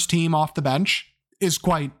the first team off the bench is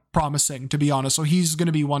quite promising, to be honest. So he's going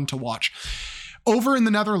to be one to watch. Over in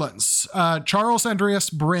the Netherlands, Charles Andreas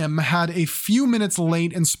Brim had a few minutes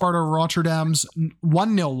late in Sparta Rotterdam's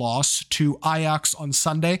 1-0 loss to Ajax on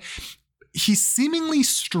Sunday. He seemingly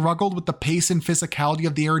struggled with the pace and physicality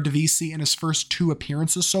of the Eredivisie in his first 2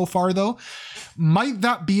 appearances so far, though. Might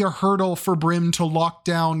that be a hurdle for Brim to lock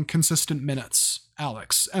down consistent minutes,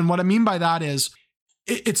 Alex? And what I mean by that is,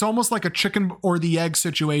 it's almost like a chicken or the egg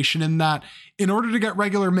situation in that in order to get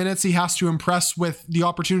regular minutes, he has to impress with the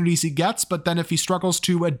opportunities he gets. But then if he struggles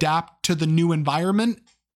to adapt to the new environment,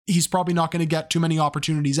 he's probably not going to get too many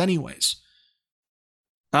opportunities anyways.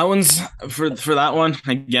 That one's for that one.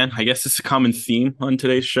 Again, I guess it's a common theme on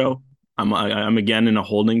today's show. I'm again in a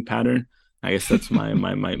holding pattern. I guess that's my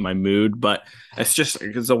mood. But it's just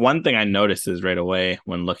because the one thing I notice is right away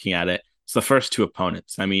when looking at it, it's the first 2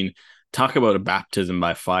 opponents. I mean, talk about a baptism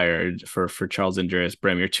by fire for Charles Andreas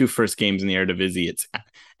Brim. Your 2 first games in the Eredivisie, it's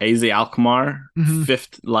AZ Alkmaar,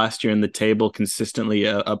 5th last year in the table, consistently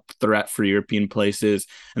a threat for European places.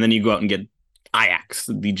 And then you go out and get Ajax,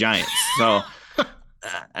 the Giants. So,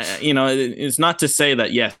 it's not to say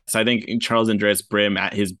that, yes, I think Charles Andreas Brim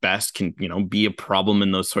at his best can, be a problem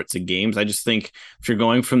in those sorts of games. I just think if you're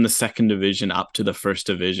going from the 2nd division up to the 1st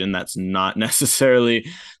division, that's not necessarily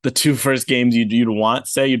the 2 first games you'd want.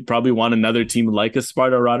 Say you'd probably want another team like a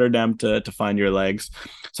Sparta Rotterdam to find your legs.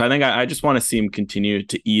 So I think I just want to see him continue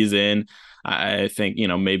to ease in. I think,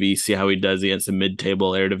 maybe see how he does against a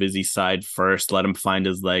mid-table Eredivisie side first, let him find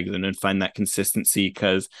his legs and then find that consistency.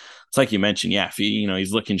 Because it's like you mentioned, if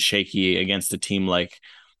he's looking shaky against a team like,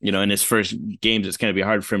 in his first games, it's going to be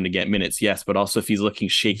hard for him to get minutes. Yes. But also if he's looking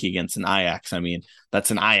shaky against an Ajax, I mean, that's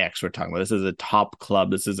an Ajax we're talking about. This is a top club.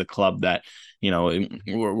 This is a club that,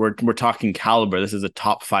 we're talking caliber. This is a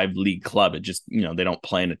top 5 league club. It just, they don't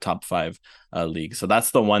play in a top 5 league. So that's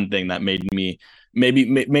the one thing that makes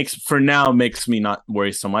me not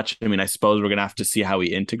worry so much. I mean, I suppose we're going to have to see how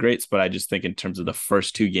he integrates, but I just think in terms of the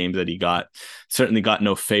first 2 games that he got, certainly got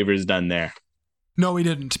no favors done there. No, he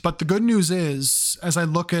didn't. But the good news is, as I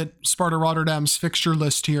look at Sparta Rotterdam's fixture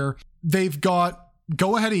list here, they've got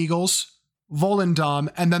Go Ahead Eagles,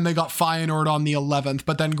 Volendam, and then they got Feyenoord on the 11th.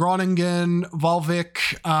 But then Groningen,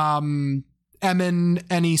 Valvik, Emmen,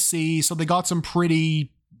 NEC. So they got some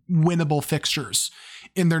pretty winnable fixtures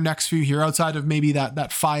in their next few here, outside of maybe that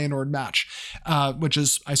Feyenoord match, which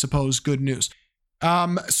is, I suppose, good news.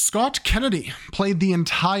 Scott Kennedy played the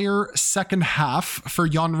entire second half for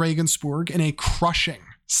Jan Regensburg in a crushing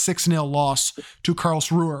 6-0 loss to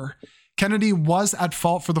Karlsruhe. Kennedy was at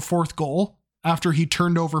fault for the 4th goal after he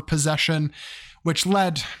turned over possession, which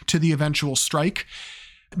led to the eventual strike.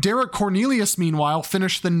 Derek Cornelius, meanwhile,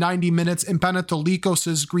 finished the 90 minutes in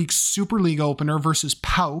Panathinaikos' Greek Super League opener versus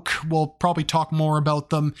PAOK. We'll probably talk more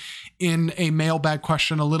about them in a mailbag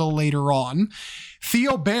question a little later on.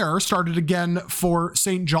 Theo Bair started again for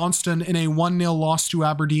St. Johnstone in a 1-0 loss to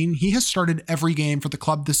Aberdeen. He has started every game for the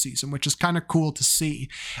club this season, which is kind of cool to see.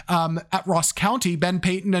 At Ross County, Ben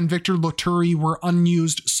Payton and Victor Loturi were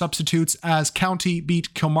unused substitutes as County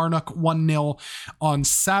beat Kilmarnock 1-0 on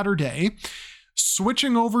Saturday.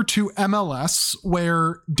 Switching over to MLS,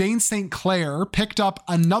 where Dane St. Clair picked up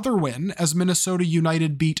another win as Minnesota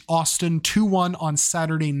United beat Austin 2-1 on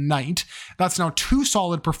Saturday night. That's now 2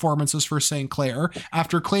 solid performances for St. Clair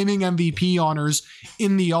after claiming MVP honors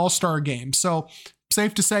in the All-Star game. So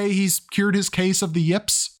safe to say he's cured his case of the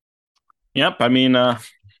yips? Yep. I mean, I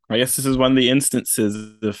guess this is one of the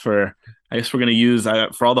instances I guess we're going to use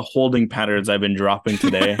for all the holding patterns I've been dropping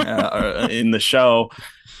today in the show.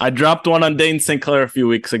 I dropped one on Dane St. Clair a few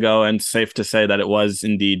weeks ago, and safe to say that it was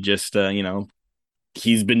indeed just,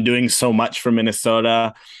 he's been doing so much for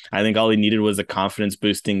Minnesota. I think all he needed was a confidence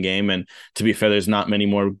boosting game. And to be fair, there's not many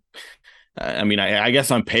more. I guess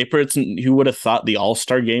on paper, who would have thought the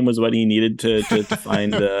All-Star game was what he needed to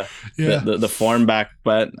find the form back.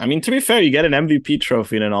 But I mean, to be fair, you get an MVP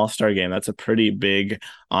trophy in an All-Star game. That's a pretty big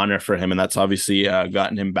honor for him. And that's obviously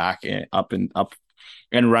gotten him back up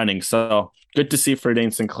and running. So good to see for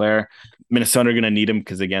Dane St. Clair. Minnesota are going to need him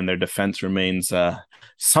because, again, their defense remains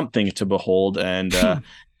something to behold. And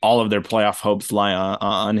all of their playoff hopes lie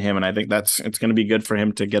on him. And I think it's going to be good for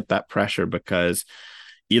him to get that pressure because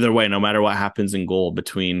either way, no matter what happens in goal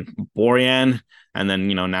between Borjan and then,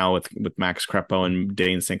 now with Max Crepeau and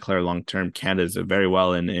Dane St. Clair long-term, Canada's very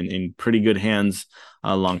well in pretty good hands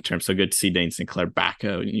long-term. So good to see Dane St. Clair back,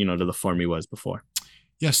 to the form he was before.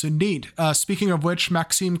 Yes, indeed. Speaking of which,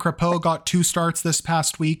 Maxime Crepeau got 2 starts this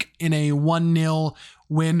past week in a 1-0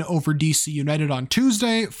 win over DC United on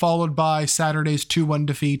Tuesday, followed by Saturday's 2-1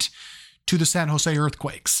 defeat to the San Jose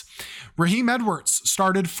Earthquakes. Raheem Edwards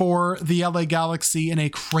started for the LA Galaxy in a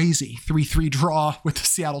crazy 3-3 draw with the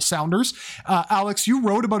Seattle Sounders. Alex, you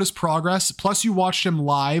wrote about his progress, plus you watched him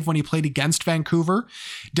live when he played against Vancouver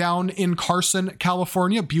down in Carson,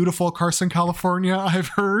 California. Beautiful Carson, California, I've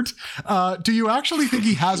heard. Do you actually think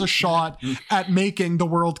he has a shot at making the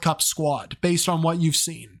World Cup squad based on what you've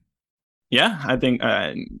seen? Yeah, I think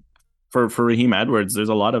for Raheem Edwards, there's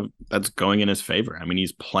a lot of that's going in his favor. I mean,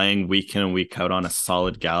 he's playing week in and week out on a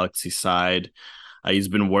solid Galaxy side. He's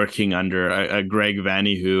been working under a Greg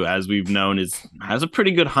Vanney, who, as we've known, has a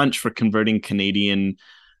pretty good hunch for converting Canadian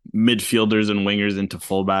midfielders and wingers into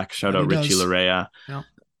fullback. Shout out Richie Laryea. Yeah.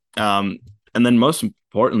 And then most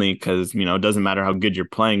importantly, because it doesn't matter how good you're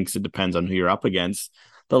playing, because it depends on who you're up against.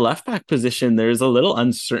 The left back position, there's a little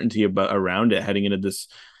uncertainty around it heading into this,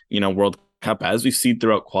 World Cup, as we've seen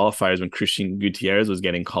throughout qualifiers when Christian Gutierrez was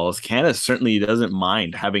getting calls. Canada certainly doesn't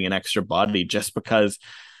mind having an extra body, just because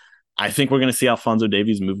I think we're going to see Alphonso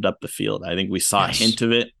Davies moved up the field. I think we saw a hint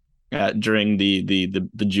of it during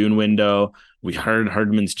the June window. We heard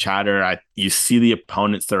Herdman's chatter. You see the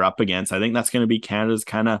opponents they're up against. I think that's going to be Canada's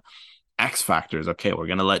kind of X factors. Okay, we're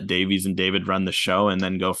going to let Davies and David run the show and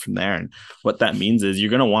then go from there. And what that means is you're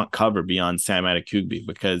going to want cover beyond Sam Adekugbe,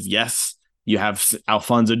 because yes, you have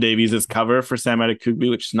Alphonso Davies as cover for Sam Adekugbe,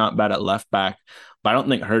 which is not bad at left back, but I don't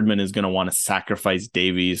think Herdman is going to want to sacrifice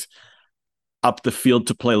Davies up the field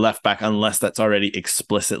to play left back unless that's already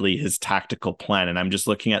explicitly his tactical plan. And I'm just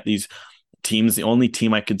looking at these teams. The only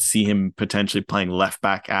team I could see him potentially playing left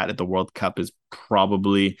back at the World Cup is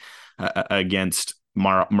probably against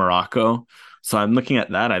Morocco. So I'm looking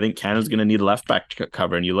at that. I think Canada's going to need a left back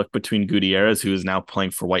cover. And you look between Gutierrez, who is now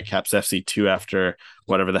playing for Whitecaps FC2 after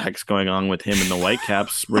whatever the heck's going on with him in the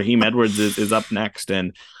Whitecaps. Raheem Edwards is up next.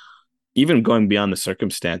 And even going beyond the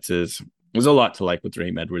circumstances, there's a lot to like with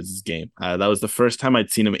Raheem Edwards' game. That was the first time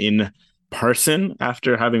I'd seen him in person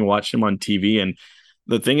after having watched him on TV. And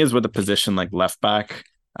the thing is, with a position like left back,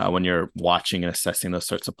 when you're watching and assessing those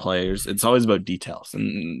sorts of players, it's always about details.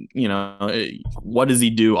 And, what does he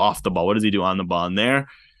do off the ball? What does he do on the ball? And there,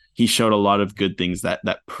 he showed a lot of good things that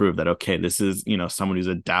prove that, okay, this is, someone who's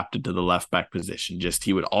adapted to the left back position. Just,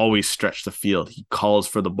 he would always stretch the field. He calls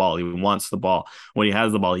for the ball. He wants the ball. When he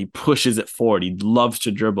has the ball, he pushes it forward. He loves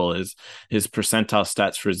to dribble. His percentile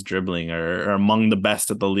stats for his dribbling are among the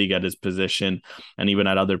best at the league at his position and even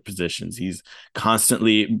at other positions. He's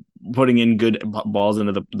constantly putting in good balls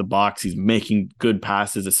into the box. He's making good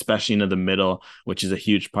passes, especially into the middle, which is a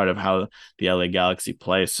huge part of how the LA Galaxy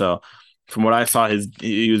play. So from what I saw,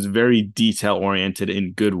 he was very detail-oriented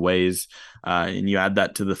in good ways. And you add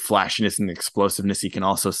that to the flashiness and explosiveness he can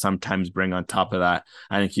also sometimes bring on top of that.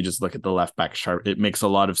 I think you just look at the left back chart. It makes a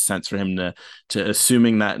lot of sense for him to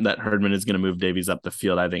assuming that Herdman is going to move Davies up the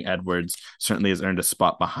field. I think Edwards certainly has earned a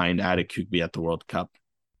spot behind Adekugbe at the World Cup.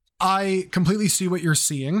 I completely see what you're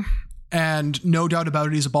seeing. And no doubt about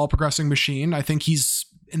it, he's a ball progressing machine. I think he's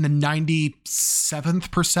in the 97th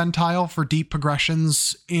percentile for deep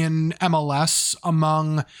progressions in MLS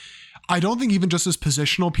among, I don't think even just his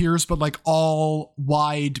positional peers, but like all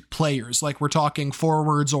wide players. Like we're talking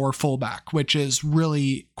forwards or fullback, which is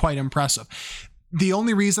really quite impressive. The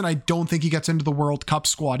only reason I don't think he gets into the World Cup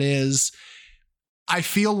squad is I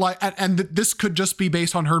feel like, and this could just be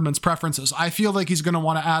based on Herdman's preferences, I feel like he's going to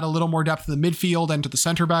want to add a little more depth to the midfield and to the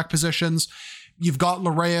center back positions. You've got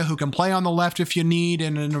Laryea, who can play on the left if you need.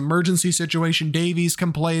 In an emergency situation, Davies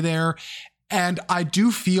can play there. And I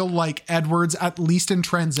do feel like Edwards, at least in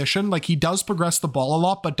transition, like he does progress the ball a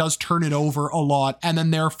lot, but does turn it over a lot, and then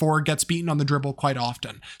therefore gets beaten on the dribble quite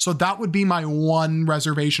often. So that would be my one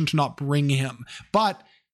reservation to not bring him. But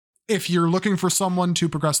if you're looking for someone to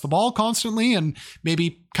progress the ball constantly and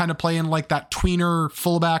maybe kind of play in like that tweener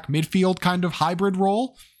fullback midfield kind of hybrid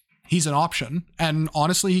role, he's an option. And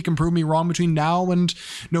honestly, he can prove me wrong between now and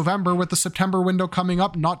November with the September window coming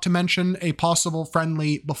up, not to mention a possible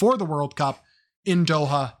friendly before the World Cup in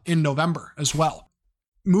Doha in November as well.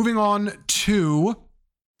 Moving on to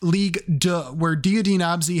Ligue 2, where Diadine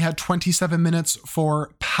Abzi had 27 minutes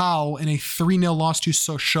for Pau in a 3-0 loss to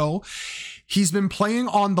Sochaux. He's been playing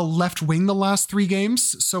on the left wing the last 3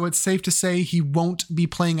 games, so it's safe to say he won't be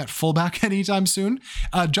playing at fullback anytime soon.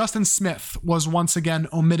 Justin Smith was once again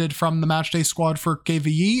omitted from the matchday squad for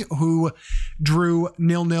Quevilly, who drew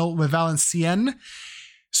 0-0 with Valenciennes.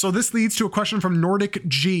 So this leads to a question from Nordic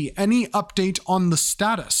G. Any update on the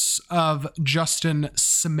status of Justin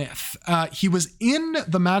Smith? He was in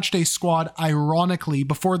the matchday squad, ironically,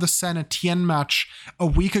 before the Saint Etienne match a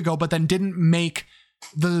week ago, but then didn't make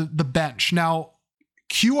the bench. Now,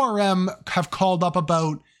 QRM have called up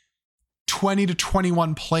about 20 to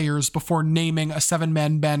 21 players before naming a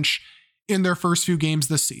 7-man bench in their first few games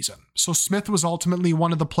this season. So Smith was ultimately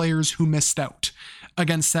one of the players who missed out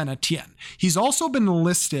against Saint Etienne. He's also been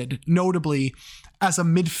listed, notably, as a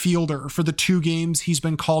midfielder for the 2 games he's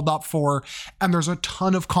been called up for, and there's a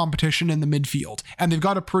ton of competition in the midfield. And they've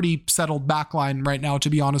got a pretty settled backline right now, to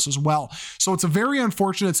be honest, as well. So it's a very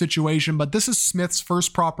unfortunate situation, but this is Smith's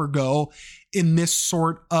first proper go in this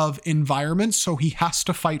sort of environment, so he has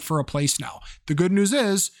to fight for a place now. The good news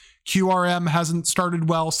is QRM hasn't started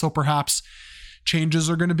well, so perhaps changes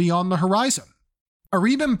are going to be on the horizon.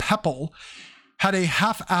 Aribim Pepple had a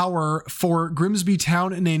half hour for Grimsby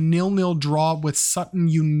Town in a 0-0 draw with Sutton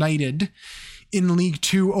United in League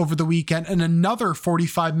 2 over the weekend, and another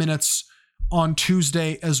 45 minutes on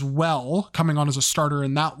Tuesday as well, coming on as a starter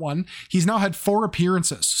in that one. He's now had 4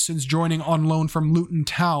 appearances since joining on loan from Luton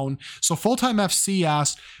Town. So Fulltime FC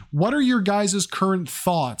asked, what are your guys' current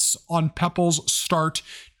thoughts on Pepple's start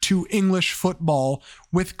to English football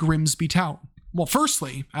with Grimsby Town? Well,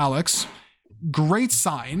 firstly, Alex, great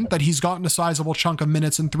sign that he's gotten a sizable chunk of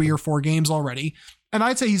minutes in 3 or 4 games already. And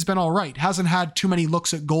I'd say he's been all right. Hasn't had too many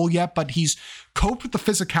looks at goal yet, but he's coped with the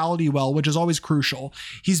physicality well, which is always crucial.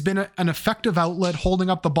 He's been an effective outlet, holding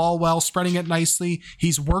up the ball well, spreading it nicely.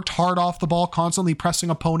 He's worked hard off the ball, constantly pressing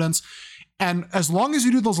opponents. And as long as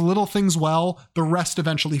you do those little things well, the rest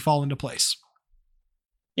eventually fall into place.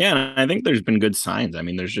 Yeah, and I think there's been good signs. I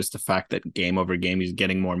mean, there's just the fact that game over game, he's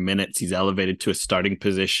getting more minutes. He's elevated to a starting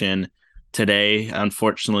position. Today,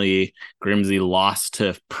 unfortunately, Grimsby lost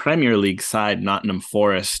to Premier League side Nottingham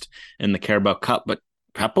Forest in the Carabao Cup, but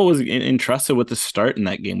Pepple was entrusted with the start in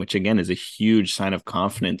that game, which again is a huge sign of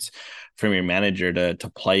confidence from your manager to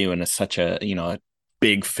play you in such a a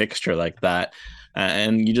big fixture like that.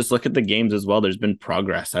 And you just look at the games as well. There's been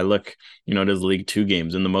progress. I look, at his League 2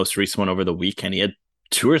 games, and the most recent one over the weekend, he had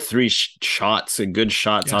 2 or 3 shots, good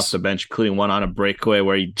shots off the bench, including one on a breakaway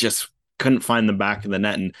where he just couldn't find the back of the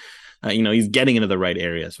net. And he's getting into the right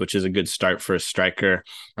areas, which is a good start for a striker.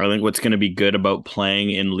 I think what's going to be good about playing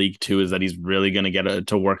in League 2 is that he's really going to get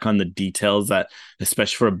to work on the details that,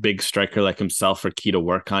 especially for a big striker like himself, are key to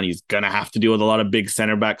work on. He's going to have to deal with a lot of big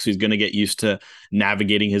center backs. So he's going to get used to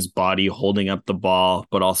navigating his body, holding up the ball,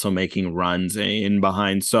 but also making runs in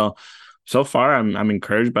behind. So far, I'm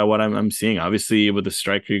encouraged by what I'm seeing. Obviously, with the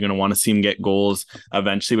striker, you're going to want to see him get goals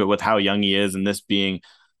eventually, but with how young he is, and this being,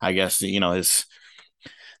 I guess, his...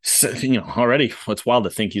 So, already it's wild to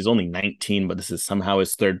think he's only 19, but this is somehow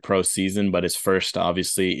his 3rd pro season, but his first,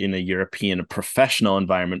 obviously, in a European professional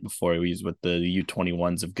environment before he was with the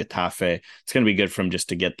U21s of Getafe. It's going to be good for him just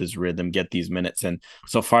to get this rhythm, get these minutes. And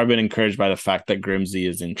so far, I've been encouraged by the fact that Grimsby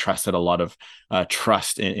has entrusted a lot of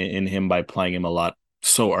trust in him by playing him a lot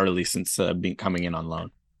so early since coming in on loan.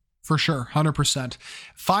 For sure, 100%.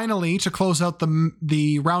 Finally, to close out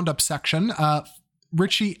the roundup section,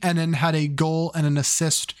 Richie Ennen had a goal and an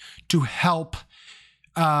assist to help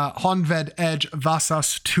Honved edge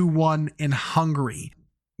Vasas 2-1 in Hungary.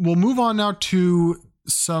 We'll move on now to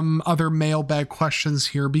some other mailbag questions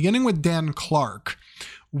here, beginning with Dan Clark.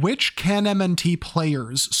 Which CanMNT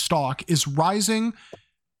players' stock is rising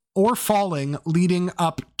or falling leading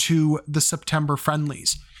up to the September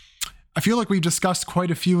friendlies? I feel like we've discussed quite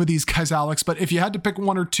a few of these guys, Alex, but if you had to pick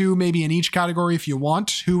 1 or 2, maybe in each category if you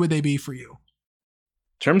want, who would they be for you?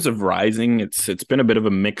 In terms of rising, it's been a bit of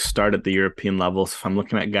a mixed start at the European level. So if I'm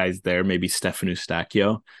looking at guys there, maybe Stefan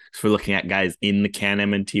Eustáquio. If we're looking at guys in the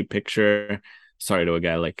CanMNT picture, sorry to a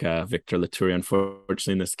guy like Victor Latourie,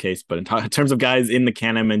 unfortunately in this case, but in terms of guys in the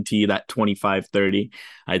CanMNT, that 25-30,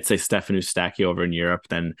 I'd say Stefan Eustáquio over in Europe.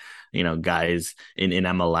 Then, guys in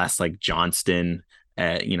MLS like Johnston,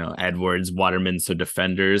 Edwards, Waterman, so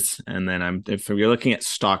defenders. And then if you're looking at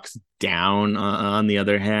stocks down on the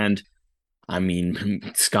other hand, I mean,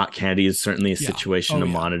 Scott Kennedy is certainly a situation to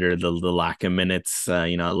monitor the lack of minutes,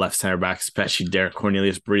 left center back, especially Derek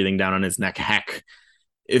Cornelius breathing down on his neck. Heck,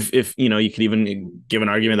 if you could even give an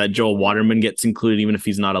argument that Joel Waterman gets included, even if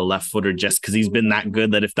he's not a left footer, just because he's been that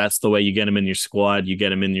good, that if that's the way you get him in your squad, you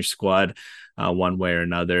get him in your squad one way or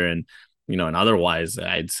another. And and otherwise,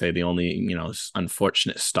 I'd say the only,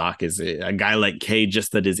 unfortunate stock is a guy like Kay,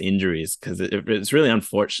 just that his injuries, because it's really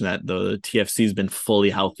unfortunate that the TFC has been fully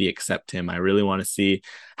healthy except him. I really want to see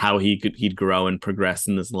how he'd grow and progress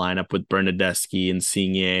in this lineup with Bernadeschi and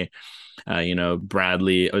Insigne,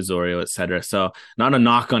 Bradley, Osorio, etc. So not a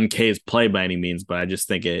knock on Kay's play by any means, but I just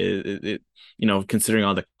think it considering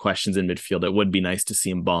all the questions in midfield, it would be nice to see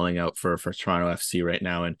him balling out for Toronto FC right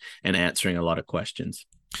now and answering a lot of questions.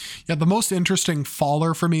 Yeah, the most interesting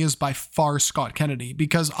faller for me is by far Scott Kennedy,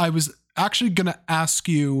 because I was actually going to ask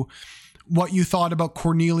you what you thought about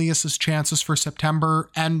Cornelius's chances for September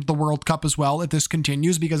and the World Cup as well if this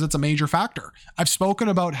continues, because it's a major factor. I've spoken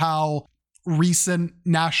about how recent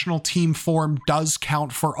national team form does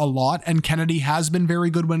count for a lot, and Kennedy has been very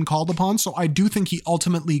good when called upon, so I do think he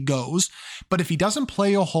ultimately goes. But if he doesn't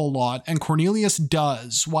play a whole lot, and Cornelius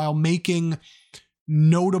does, while making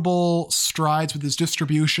notable strides with his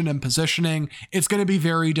distribution and positioning, it's going to be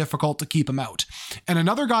very difficult to keep him out. And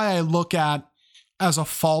another guy I look at as a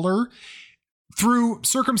faller through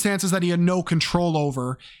circumstances that he had no control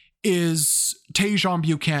over is Tajon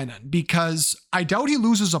Buchanan, because I doubt he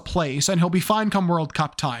loses a place and he'll be fine come World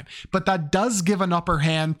Cup time, but that does give an upper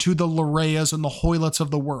hand to the Lareas and the Hoylets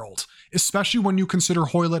of the world, especially when you consider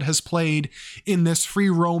Hoylett has played in this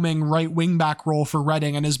free roaming right wing back role for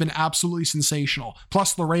Reading and has been absolutely sensational.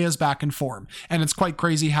 Plus Larea's back in form, and it's quite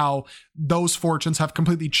crazy how those fortunes have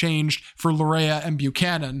completely changed for Larea and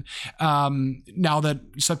Buchanan now that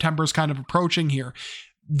September is kind of approaching here.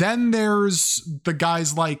 Then there's the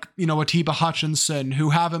guys like, Atiba Hutchinson,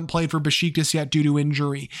 who haven't played for Besiktas yet due to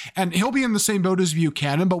injury. And he'll be in the same boat as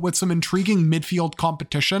Buchanan, but with some intriguing midfield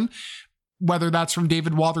competition, whether that's from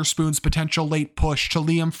David Wotherspoon's potential late push to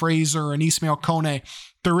Liam Fraser and Ismail Kone,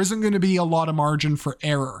 there isn't going to be a lot of margin for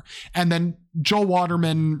error. And then Joel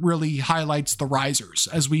Waterman really highlights the risers,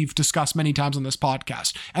 as we've discussed many times on this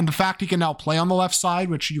podcast. And the fact he can now play on the left side,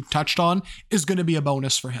 which you've touched on, is going to be a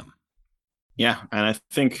bonus for him. Yeah, and I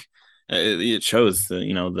think it shows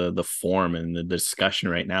the form and the discussion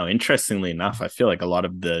right now. Interestingly enough, I feel like a lot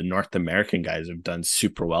of the North American guys have done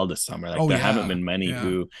super well this summer. Haven't been many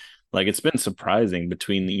who, it's been surprising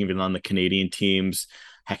between even on the Canadian teams.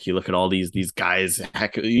 Heck, you look at all these guys.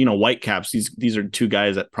 Heck, Whitecaps. These are two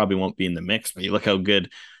guys that probably won't be in the mix, but you look how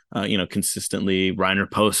good. Consistently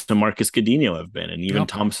Reiner Post and Marcus Godinho have been, and even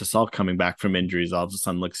Thomas Hasal coming back from injuries all of a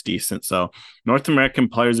sudden looks decent. So North American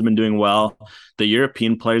players have been doing well. The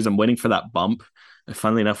European players, I'm waiting for that bump. And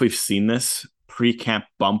funnily enough, we've seen this pre-camp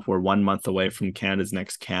bump. We're 1 month away from Canada's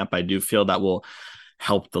next camp. I do feel that will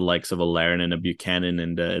help the likes of a Larin and a Buchanan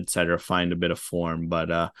and et cetera find a bit of form.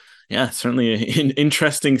 But certainly an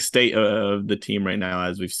interesting state of the team right now,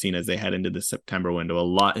 as we've seen as they head into the September window. A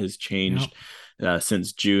lot has changed.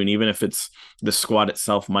 Since June, even if it's the squad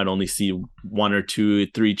itself might only see 1 or 2,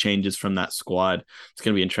 3 changes from that squad. It's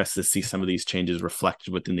going to be interesting to see some of these changes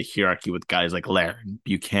reflected within the hierarchy with guys like Larin,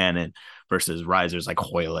 Buchanan versus risers like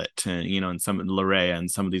Hoylett and, and some Larea and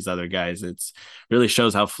some of these other guys. It's really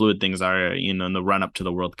shows how fluid things are, in the run up to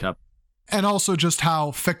the World Cup. And also just how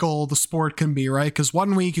fickle the sport can be, right? Because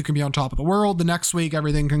 1 week you can be on top of the world. The next week,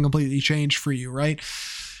 everything can completely change for you, right?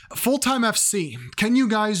 Full-Time FC, can you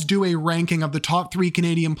guys do a ranking of the top 3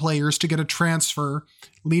 Canadian players to get a transfer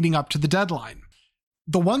leading up to the deadline?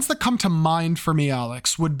 The ones that come to mind for me,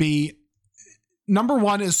 Alex, would be number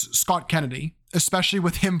 1 is Scott Kennedy, especially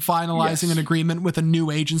with him finalizing an agreement with a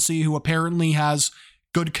new agency who apparently has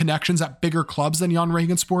good connections at bigger clubs than Jan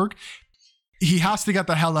Regensburg. He has to get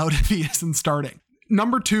the hell out if he isn't starting.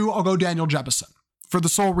 Number 2, I'll go Daniel Jeppesen, for the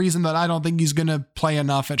sole reason that I don't think he's going to play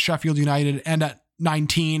enough at Sheffield United, and at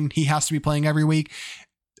 19, he has to be playing every week.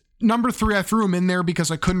 Number 3, I threw him in there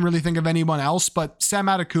because I couldn't really think of anyone else, but Sam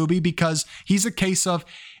Adekubi, because he's a case of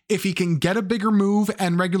if he can get a bigger move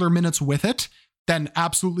and regular minutes with it, then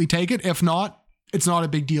absolutely take it. If not, it's not a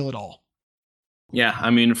big deal at all. Yeah,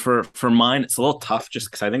 I mean, for mine, it's a little tough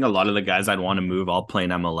just because I think a lot of the guys I'd want to move all play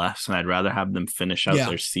in MLS, and I'd rather have them finish out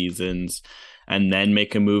their seasons and then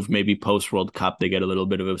make a move, maybe post World Cup. They get a little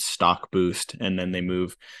bit of a stock boost, and then they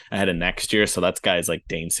move ahead of next year. So that's guys like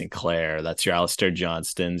Dane Sinclair, that's your Alistair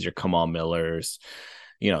Johnstons, your Kamal Millers,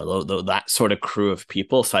 that sort of crew of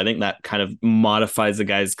people. So I think that kind of modifies the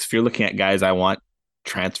guys. Because if you're looking at guys I want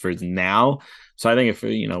transfers now, so I think if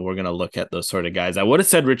we're going to look at those sort of guys, I would have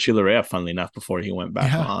said Richie Larea, funnily enough, before he went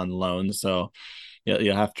back on loan. So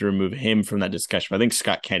you'll have to remove him from that discussion. But I think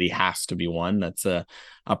Scott Kennedy has to be one. That's a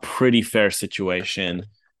pretty fair situation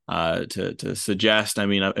to suggest. I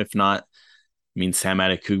mean, if not, Sam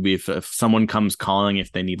Adekubi, if someone comes calling,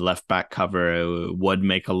 if they need left back cover, it would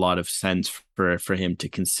make a lot of sense for him to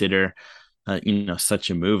consider such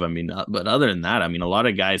a move. I mean, but other than that, I mean, a lot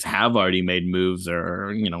of guys have already made moves or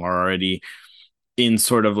are already in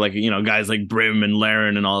sort of like, guys like Brim and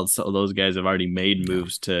Larin and all those guys have already made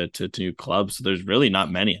moves to new clubs. So there's really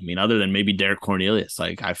not many. I mean, other than maybe Derek Cornelius,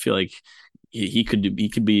 like I feel like he could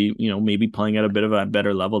be, maybe playing at a bit of a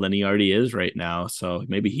better level than he already is right now. So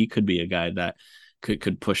maybe he could be a guy that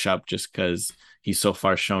could push up just because he's so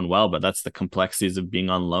far shown well, but that's the complexities of being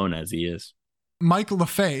on loan as he is. Mike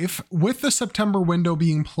Lefebvre, with the September window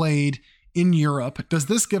being played in Europe, does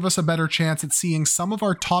this give us a better chance at seeing some of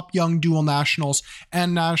our top young dual nationals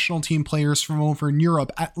and national team players from over in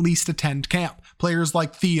Europe at least attend camp? Players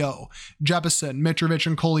like Theo, Jeppesen, Mitrovic,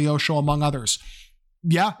 and Koleosho, among others.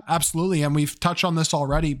 Yeah, absolutely. And we've touched on this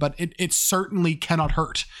already, but it certainly cannot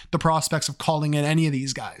hurt the prospects of calling in any of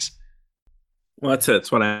these guys. Well, that's it.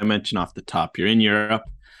 It's what I mentioned off the top. You're in Europe.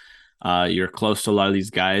 You're close to a lot of these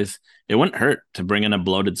guys. It wouldn't hurt to bring in a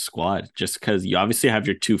bloated squad just because you obviously have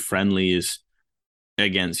your two friendlies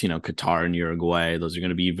against, Qatar and Uruguay. Those are going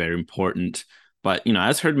to be very important. But,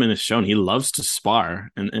 as Herdman has shown, he loves to spar.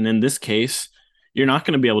 And in this case, you're not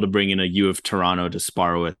going to be able to bring in a U of Toronto to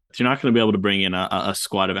spar with. You're not going to be able to bring in a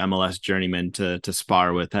squad of MLS journeymen to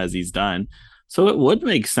spar with, as he's done. So it would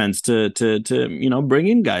make sense to bring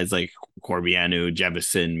in guys like Corbeanu,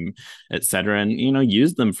 Jeppesen, etc., and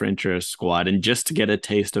use them for intra-squad and just to get a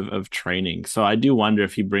taste of training. So I do wonder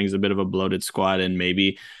if he brings a bit of a bloated squad and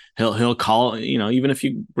maybe he'll call, even if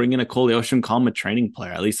you bring in a Koleosho and call him a training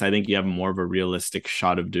player, at least I think you have more of a realistic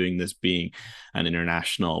shot of doing this being an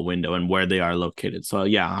international window and where they are located. So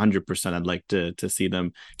yeah, 100%. I'd like to see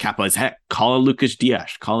them capitalize. Heck, call in Lucas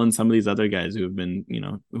Dias, call in some of these other guys who have been,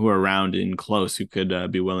 who are around in close, who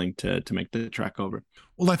could be willing to make the trek over.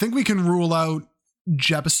 Well, I think we can rule out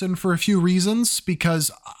Jeppesen for a few reasons,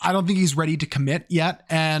 because I don't think he's ready to commit yet,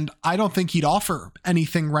 and I don't think he'd offer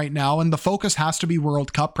anything right now, and the focus has to be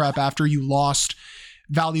World Cup prep after you lost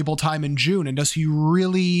valuable time in June. And does he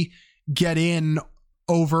really get in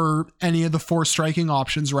over any of the four striking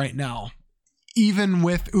options right now? Even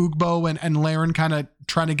with Ugbo and Larin kind of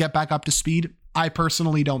trying to get back up to speed, I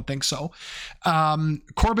personally don't think so. Corbeanu,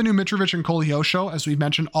 Mitrovic, and Koleosho, as we've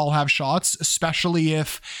mentioned, all have shots, especially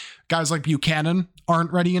if guys like Buchanan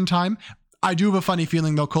aren't ready in time. I do have a funny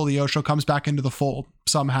feeling, though, Koleosho comes back into the fold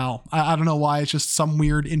somehow. I don't know why. It's just some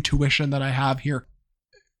weird intuition that I have here.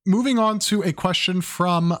 Moving on to a question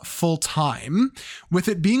from Full Time. With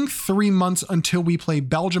it being 3 months until we play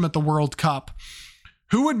Belgium at the World Cup,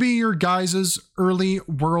 who would be your guys' early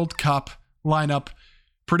World Cup lineup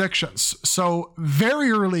predictions? So very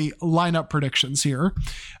early lineup predictions here.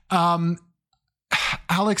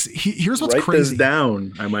 Alex, here's what's crazy. Write this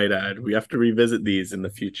down, I might add. We have to revisit these in the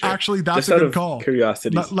future. Actually, that's just a good call.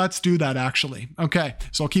 Curiosity. Let's do that, actually. Okay,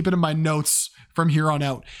 so I'll keep it in my notes from here on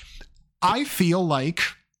out. I feel like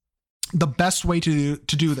the best way to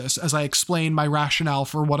do this, as I explain my rationale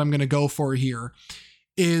for what I'm going to go for here,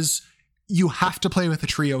 is you have to play with a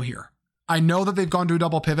trio here. I know that they've gone to a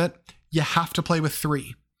double pivot. You have to play with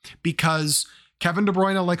three, because Kevin De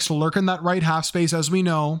Bruyne likes to lurk in that right half space, as we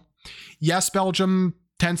know. Yes, Belgium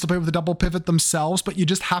tends to play with a double pivot themselves, but you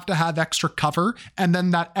just have to have extra cover and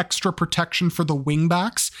then that extra protection for the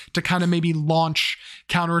wingbacks to kind of maybe launch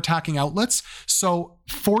counterattacking outlets. So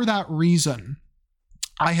for that reason,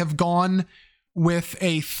 I have gone with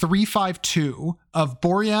a 3-5-2 of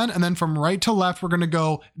Borjan, and then from right to left, we're going to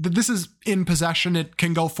go, this is in possession. It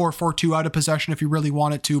can go 4-4-2 out of possession if you really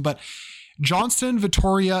want it to, but Johnston,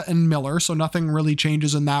 Vittoria, and Miller, so nothing really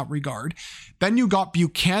changes in that regard. Then you got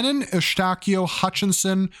Buchanan, Eustáquio,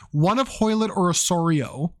 Hutchinson, one of Hoylett or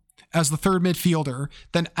Osorio as the third midfielder.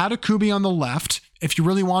 Then Adekubi on the left. If you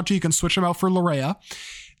really want to, you can switch them out for Larea.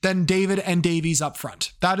 Then David and Davies up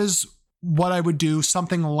front. That is what I would do,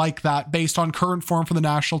 something like that, based on current form for the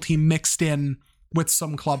national team mixed in with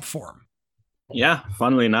some club form. Yeah,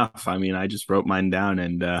 funnily enough, I mean, I just wrote mine down,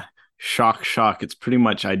 and shock, it's pretty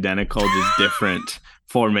much identical, just different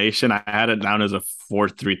formation. I had it down as a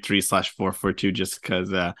 4-3-3/4-4-2 just because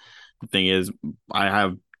the thing is, I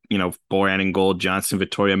have, Borjan in goal, Johnston,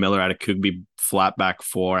 Vittoria, Miller, Adekubi, flat back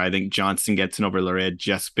four. I think Johnston gets in over Larea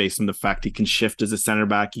just based on the fact he can shift as a center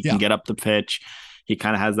back. He can get up the pitch. He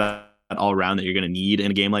kind of has that all around that you're going to need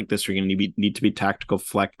in a game like this. You're going to need to be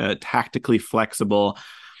tactically flexible.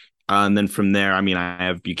 And then from there, I mean, I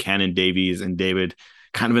have Buchanan, Davies, and David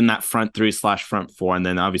kind of in that front 3/front 4. And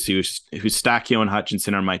then obviously Eustáquio and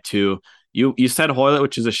Hutchinson are my two. You said Hoylett,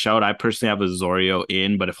 which is a shout. I personally have Osorio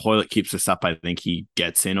in, but if Hoylett keeps this up, I think he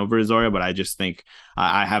gets in over Osorio. But I just think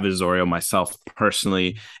I have Osorio myself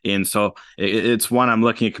personally in. So it's one I'm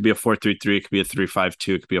looking. It could be a 4-3-3. It could be a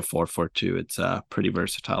 3-5-2. It could be a 4-4-2. It's a pretty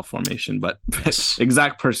versatile formation, but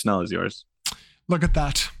exact personnel is yours. Look at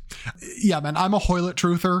that. Yeah, man, I'm a Hoylett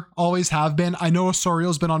truther. Always have been. I know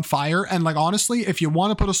Osorio's been on fire. And honestly, if you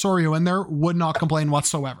want to put Osorio in there, would not complain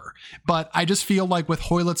whatsoever. But I just feel like with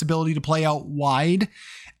Hoylett's ability to play out wide,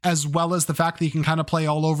 as well as the fact that he can kind of play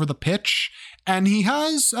all over the pitch, and he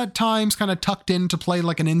has at times kind of tucked in to play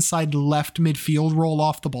like an inside left midfield role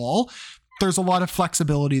off the ball, there's a lot of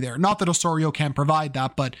flexibility there. Not that Osorio can't provide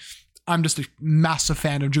that, but I'm just a massive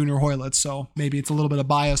fan of Junior Hoylett, so maybe it's a little bit of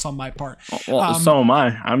bias on my part. Well, so am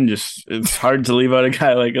I. It's hard to leave out a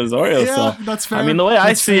guy like Osorio. Yeah, so that's fair. I mean, the way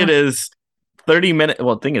I see it is 30 minutes.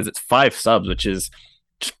 Well, the thing is, it's 5 subs, which is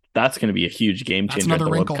that's going to be a huge game changer at the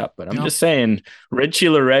World Cup. But I'm just saying, Richie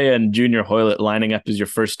Laryea and Junior Hoylett lining up as your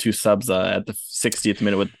first 2 subs at the 60th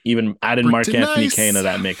minute, with even adding Marc-Anthony Kaye into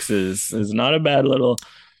that mix is not a bad little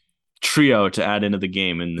trio to add into the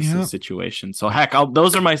game in this situation. So heck,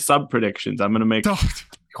 those are my sub predictions. I'm going to make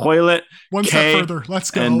Hoylett, one Kaye, step further. Let's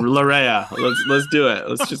go. And Laryea. Let's do it.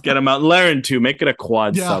 Let's just get them out. Laren too. Make it a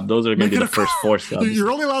quad sub. Those are going to be the first 4 subs.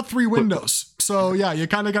 You're only allowed 3 windows. So yeah, you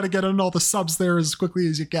kind of got to get in all the subs there as quickly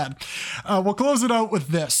as you can. We'll close it out with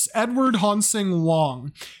this. Edward Honsing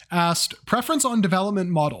Wong asked, preference on development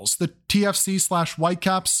models, the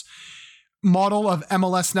TFC/Whitecaps model of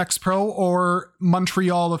MLS Next Pro or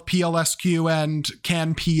Montreal of PLSQ and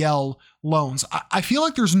Can PL loans? I feel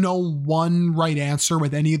like there's no one right answer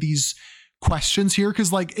with any of these questions here,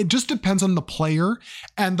 because like it just depends on the player,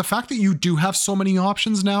 and the fact that you do have so many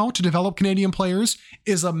options now to develop Canadian players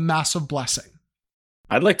is a massive blessing.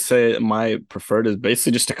 I'd like to say my preferred is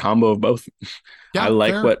basically just a combo of both. I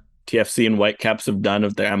like what TFC and Whitecaps have done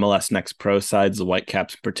with their MLS Next Pro sides, the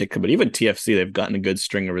Whitecaps in particular, but even TFC, they've gotten a good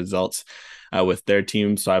string of results with their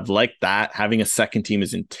team. So I've liked that. Having a second team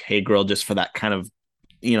is integral just for that kind of,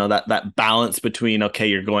 that balance between, okay,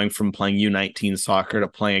 you're going from playing U19 soccer to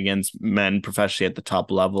playing against men professionally at the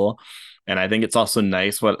top level. And I think it's also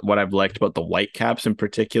nice what I've liked about the Whitecaps in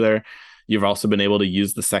particular. You've also been able to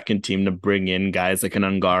use the second team to bring in guys like an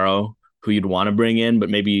Ungaro who you'd want to bring in,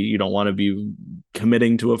 but maybe you don't want to be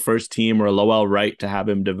committing to a first team, or a Lowell Wright to have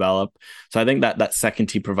him develop. So I think that second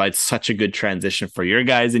team provides such a good transition for your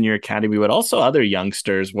guys in your academy, but also other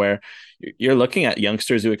youngsters, where you're looking at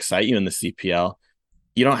youngsters who excite you in the CPL.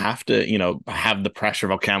 You don't have to, have the pressure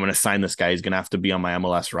of, okay, I'm going to sign this guy. He's going to have to be on my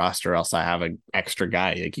MLS roster, or else I have an extra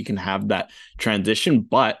guy. Like, you can have that transition.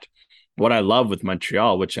 But what I love with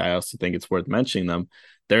Montreal, which I also think it's worth mentioning them,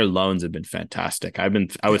 their loans have been fantastic. I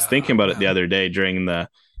was thinking about it the other day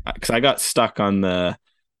because I got stuck on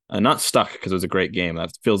not stuck because it was a great game.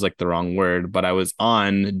 That feels like the wrong word, but I was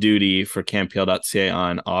on duty for CanPL.ca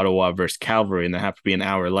on Ottawa versus Calgary, and there happened to be an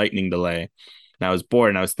hour lightning delay. And I was bored,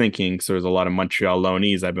 and I was thinking, so there's a lot of Montreal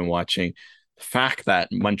loanees I've been watching. The fact that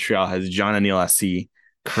Montreal has Jean-Anil Assis,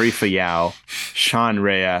 Karifa Yao, Sean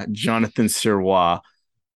Rea, Jonathan Sirois,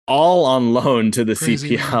 all on loan to the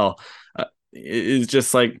CPL is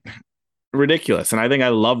just like ridiculous. And I think I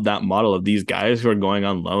love that model of these guys who are going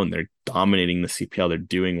on loan. They're dominating the CPL. They're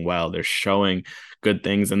doing well. They're showing good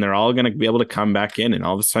things, and they're all going to be able to come back in. And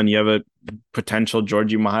all of a sudden you have a potential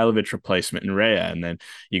Georgi Mihailovic replacement in Rea. And then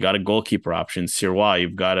you got a goalkeeper option, Sirois.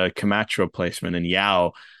 You've got a Camacho replacement in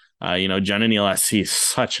Yao. Jean-Anil Assis is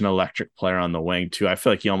such an electric player on the wing too. I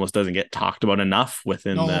feel like he almost doesn't get talked about enough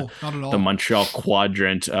within the Montreal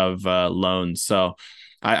quadrant of loans. So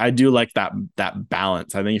I do like that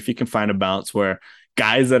balance. I think if you can find a balance where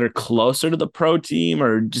guys that are closer to the pro team,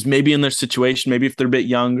 or just maybe in their situation, maybe if they're a bit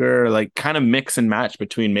younger, like kind of mix and match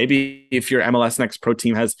between, maybe if your MLS Next Pro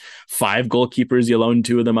team has 5 goalkeepers, you loan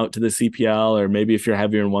 2 of them out to the CPL, or maybe if you're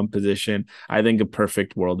heavier in one position. I think a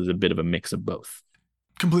perfect world is a bit of a mix of both.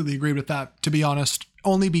 Completely agree with that, to be honest,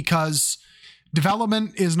 only because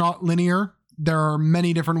development is not linear. There are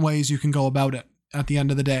many different ways you can go about it at the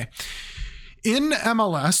end of the day. In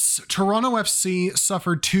MLS, Toronto FC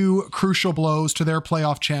suffered 2 crucial blows to their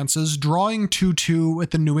playoff chances, drawing 2-2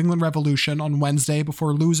 with the New England Revolution on Wednesday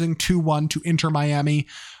before losing 2-1 to Inter Miami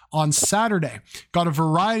on Saturday. Got a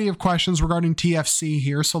variety of questions regarding TFC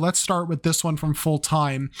here, so let's start with this one from Full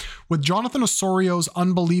Time. With Jonathan Osorio's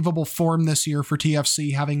unbelievable form this year for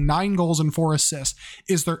TFC, having 9 goals and 4 assists,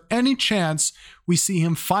 is there any chance we see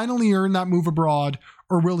him finally earn that move abroad,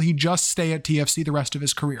 or will he just stay at TFC the rest of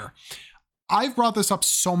his career? I've brought this up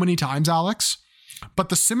so many times, Alex, but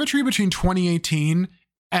the symmetry between 2018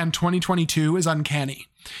 and 2022 is uncanny,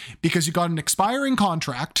 because you got an expiring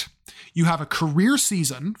contract. You have a career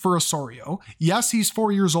season for Osorio. Yes, he's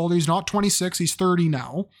 4 years old. He's not 26. He's 30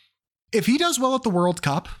 now. If he does well at the World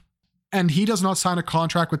Cup and he does not sign a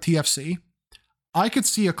contract with TFC, I could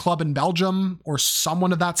see a club in Belgium or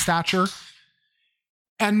someone of that stature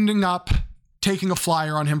ending up taking a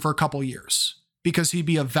flyer on him for a couple years, because he'd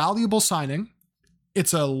be a valuable signing.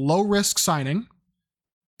 It's a low-risk signing,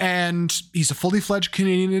 and he's a fully fledged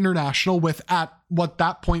Canadian international with, at what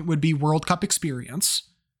that point would be, World Cup experience.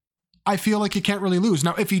 I feel like you can't really lose.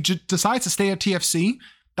 Now, if he decides to stay at TFC,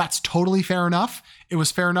 that's totally fair enough. It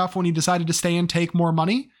was fair enough when he decided to stay and take more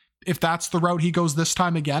money. If that's the route he goes this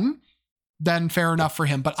time again, then fair enough for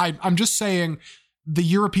him. But I'm just saying, the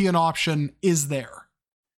European option is there.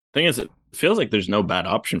 Thing is, it feels like there's no bad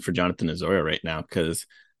option for Jonathan Osorio right now, because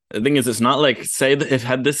the thing is, it's not like, say that if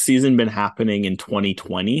had this season been happening in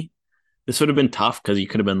 2020, this would have been tough, because you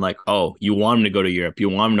could have been like, oh, you want him to go to Europe, you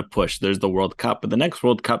want him to push, there's the World Cup, but the next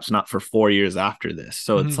World Cup's not for 4 years after this.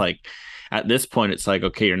 So it's like, at this point, it's like,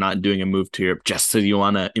 okay, you're not doing a move to Europe just so you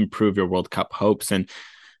want to improve your World Cup hopes. And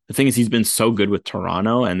the thing is, he's been so good with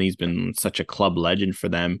Toronto, and he's been such a club legend for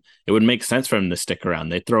them. It would make sense for him to stick around.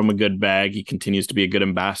 They throw him a good bag. He continues to be a good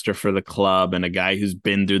ambassador for the club, and a guy who's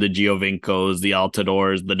been through the Giovincos, the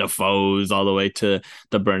Altidores, the Defoes, all the way to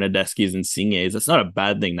the Bernadeskis and Signes. That's not a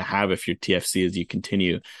bad thing to have if you're TFC as you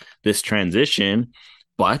continue this transition.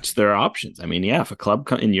 But there are options. I mean, yeah, if a club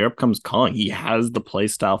in Europe comes calling, he has the play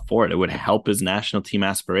style for it. It would help his national team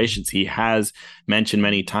aspirations. He has mentioned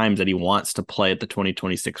many times that he wants to play at the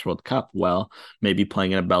 2026 World Cup. Well, maybe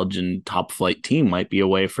playing in a Belgian top flight team might be a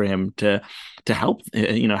way for him to help,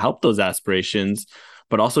 help those aspirations.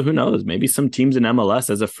 But also, who knows? Maybe some teams in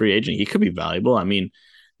MLS as a free agent, he could be valuable. I mean,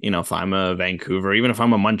 if I'm a Vancouver, even if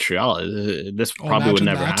I'm a Montreal, this probably would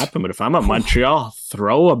never happen. But if I'm a Montreal,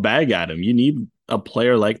 throw a bag at him. You need a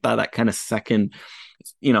player like that kind of second,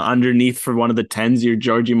 underneath for one of the 10s, your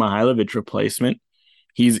Georgi Mihailovic replacement.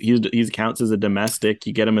 He counts as a domestic.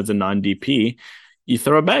 You get him as a non-DP. You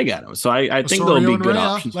throw a bag at him. So I think there'll be good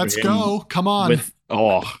options. Let's go. Come on.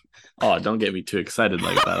 Don't get me too excited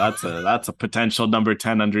like that. That's a potential number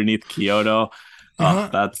 10 underneath Kyoto.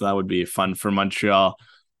 That would be fun for Montreal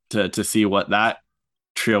to see what that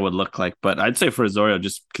trio would look like. But I'd say for Osorio,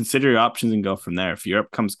 just consider your options and go from there. If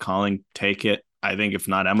Europe comes calling, take it. I think if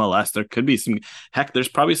not MLS, there could be there's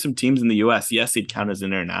probably some teams in the US. Yes, he'd count as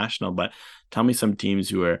international, but tell me some teams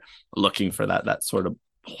who are looking for that sort of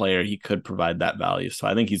player. He could provide that value. So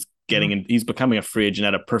I think he's he's becoming a free agent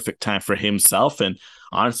at a perfect time for himself. And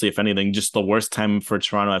honestly, if anything, just the worst time for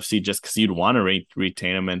Toronto FC, just because you'd want to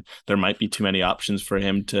retain him. And there might be too many options for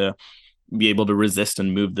him to be able to resist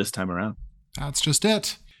and move this time around. That's just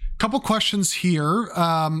it. Couple questions here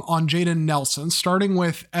on Jayden Nelson, starting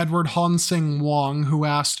with Edward Honsing Wong, who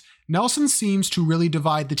asked, Nelson seems to really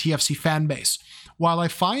divide the TFC fan base. While I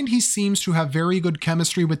find he seems to have very good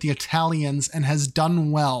chemistry with the Italians and has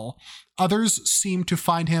done well, others seem to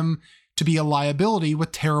find him to be a liability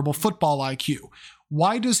with terrible football IQ.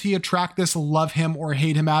 Why does he attract this love him or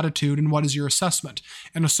hate him attitude, and what is your assessment?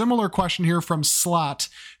 And a similar question here from Slat,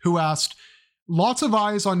 who asked, lots of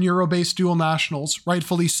eyes on Euro-based dual nationals,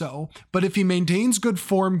 rightfully so, but if he maintains good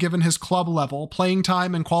form given his club level, playing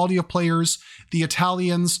time and quality of players the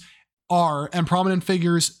Italians are and prominent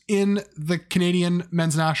figures in the Canadian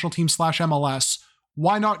men's national team / MLS,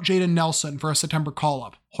 why not Jayden Nelson for a September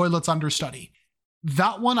call-up? Hoylett's understudy.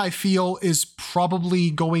 That one I feel is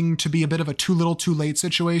probably going to be a bit of a too little too late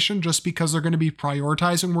situation just because they're going to be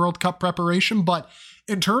prioritizing World Cup preparation. But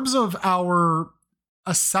in terms of our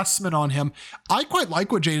assessment on him, I quite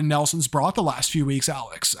like what Jayden Nelson's brought the last few weeks,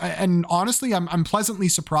 Alex. And honestly, I'm pleasantly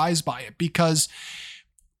surprised by it, because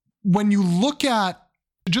when you look at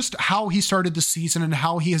just how he started the season and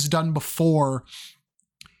how he has done before,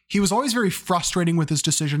 he was always very frustrating with his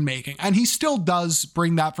decision making, and he still does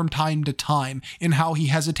bring that from time to time in how he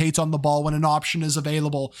hesitates on the ball when an option is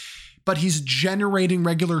available. But he's generating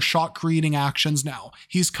regular shot creating actions now.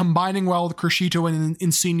 He's combining well with Crescito and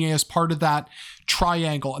Insigne as part of that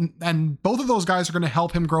triangle. And both of those guys are going to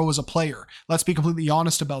help him grow as a player. Let's be completely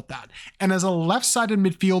honest about that. And as a left-sided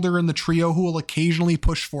midfielder in the trio who will occasionally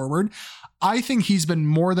push forward, I think he's been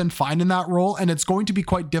more than fine in that role. And it's going to be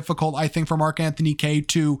quite difficult, I think, for Marc-Anthony Kaye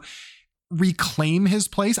to reclaim his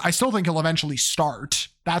place. I still think he'll eventually start.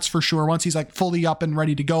 That's for sure, once he's like fully up and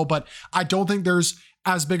ready to go. But I don't think there's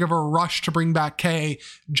as big of a rush to bring back Kaye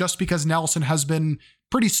just because Nelson has been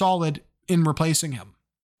pretty solid in replacing him.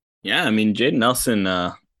 Yeah, I mean, Jayden Nelson,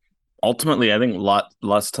 ultimately, I think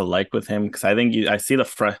lots to like with him, because I think I see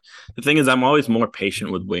the thing is, I'm always more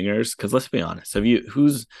patient with wingers, because let's be honest,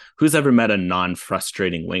 who's ever met a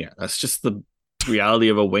non-frustrating winger? That's just the reality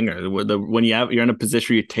of a winger. When you're in a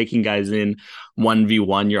position where you're taking guys in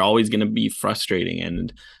 1v1, you're always going to be frustrating.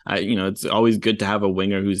 And it's always good to have a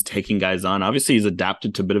winger who's taking guys on. Obviously, he's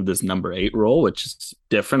adapted to a bit of this number 8 role, which is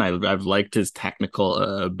different. I've liked his technical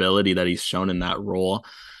ability that he's shown in that role.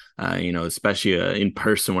 Especially in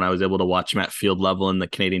person, when I was able to watch him at field level in the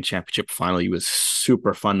Canadian Championship final, he was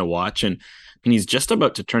super fun to watch. And he's just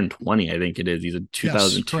about to turn 20, I think it is. He's a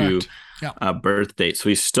 2002 birth date, so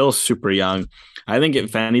he's still super young. I think,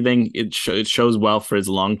 if anything, it shows well for his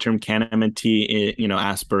long-term Canada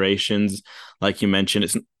aspirations. Like you mentioned,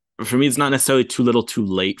 it's for me, it's not necessarily too little too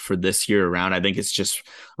late for this year around. I think it's just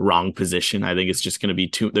wrong position. I think it's just going to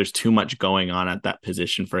be there's too much going on at that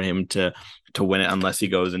position for him to win it unless he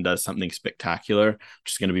goes and does something spectacular,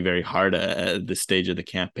 which is going to be very hard at this stage of the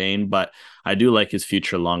campaign. But I do like his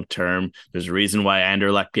future long term. There's a reason why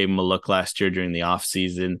Anderlecht gave him a look last year during the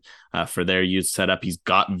offseason for their youth setup. He's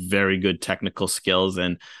got very good technical skills,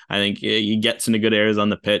 and I think he gets into good areas on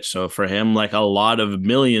the pitch. So for him, like a lot of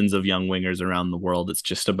millions of young wingers around the world, it's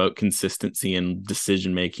just about consistency and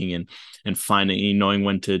decision making and finding, knowing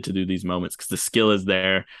when to do these moments, because the skill is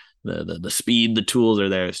there. The speed, the tools are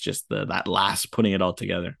there. It's just that last putting it all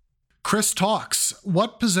together. Chris talks,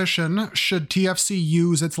 what position should TFC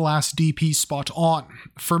use its last DP spot on?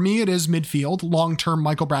 For me, it is midfield, long-term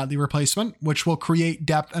Michael Bradley replacement, which will create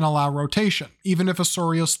depth and allow rotation, even if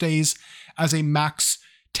Osorio stays as a max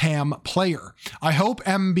TAM player. I hope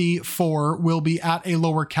MB4 will be at a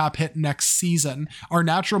lower cap hit next season. Our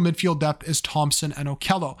natural midfield depth is Thompson and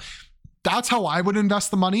Okello. That's how I would invest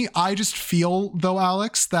the money. I just feel, though,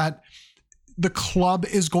 Alex, that the club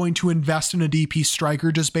is going to invest in a DP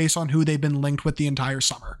striker just based on who they've been linked with the entire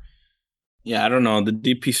summer. Yeah, I don't know. The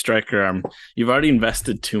DP striker, you've already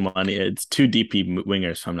invested too money. It's two DP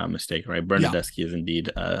wingers, if I'm not mistaken, right? Bernadeschi is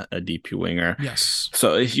indeed a DP winger. Yes.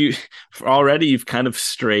 So if you've kind of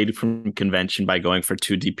strayed from convention by going for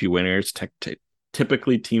two DP wingers.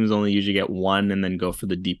 Typically, teams only usually get one and then go for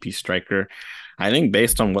the DP striker. I think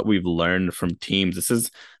based on what we've learned from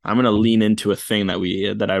teams, I'm going to lean into a thing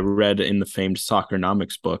that I read in the famed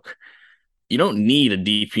Soccernomics book. You don't need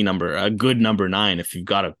a good number 9 if you've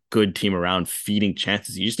got a good team around feeding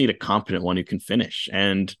chances. You just need a competent one who can finish.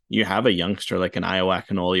 And you have a youngster like an Ayo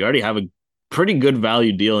Akinole. You already have a pretty good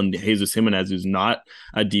value deal in Jesus Jimenez, who's not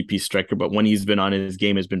a DP striker, but when he's been on, his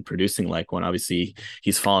game has been producing like one. Obviously,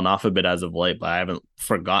 he's fallen off a bit as of late, but I haven't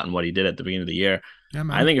forgotten what he did at the beginning of the year. Yeah,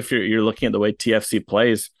 I think if you're looking at the way TFC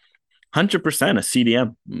plays, 100%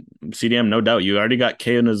 a CDM, no doubt. You already got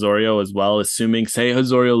Keyon Osorio as well. Assuming, say,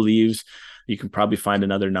 Osorio leaves, you can probably find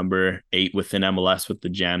another number 8 within MLS with the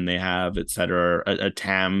jam they have, etc. A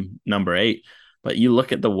TAM number 8. But you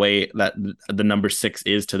look at the way that the number 6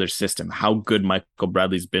 is to their system, how good Michael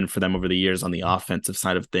Bradley's been for them over the years on the offensive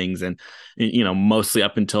side of things. And, mostly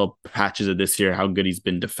up until patches of this year, how good he's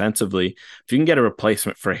been defensively. If you can get a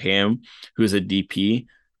replacement for him, who's a DP,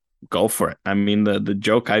 go for it. I mean, the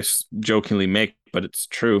joke I jokingly make, but it's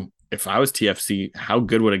true. If I was TFC, how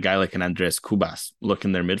good would a guy like an Andres Cubas look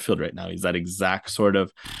in their midfield right now? He's that exact sort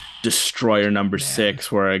of destroyer number 6,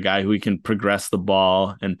 where a guy who can progress the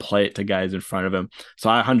ball and play it to guys in front of him. So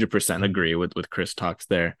I 100% agree with Chris Talks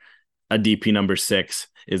there. A DP number 6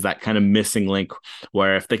 is that kind of missing link,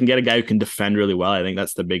 where if they can get a guy who can defend really well, I think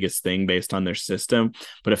that's the biggest thing based on their system.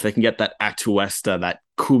 But if they can get that Atuesta, that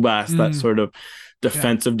Cubas, that sort of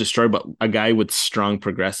defensive destroyer, but a guy with strong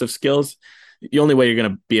progressive skills, the only way you're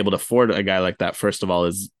going to be able to afford a guy like that, first of all,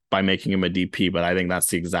 is by making him a DP. But I think that's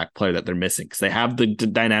the exact player that they're missing, because they have the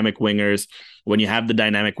dynamic wingers. When you have the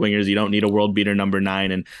dynamic wingers, you don't need a world beater number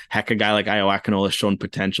 9. And heck, a guy like Ayo Akinole has shown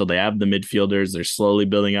potential. They have the midfielders. They're slowly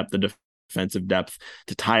building up the defensive depth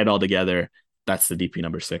to tie it all together. That's the DP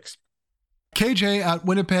number 6. KJ at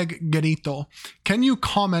Winnipeg Ganito, can you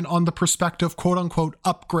comment on the prospective quote-unquote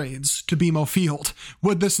upgrades to BMO Field?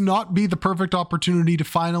 Would this not be the perfect opportunity to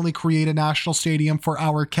finally create a national stadium for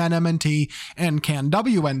our Can MNT and Can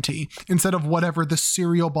WNT instead of whatever the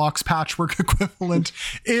cereal box patchwork equivalent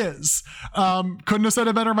is? Couldn't have said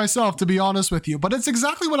it better myself, to be honest with you, but it's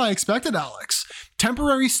exactly what I expected, Alex.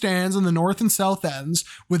 Temporary stands in the north and south ends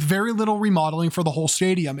with very little remodeling for the whole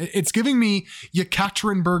stadium. It's giving me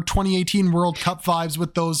Yekaterinburg 2018 World Cup vibes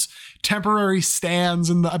with those temporary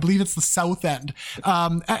stands in I believe it's the south end.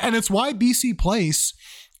 And it's why BC Place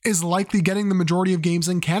is likely getting the majority of games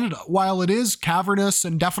in Canada. While it is cavernous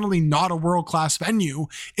and definitely not a world-class venue,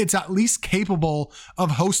 it's at least capable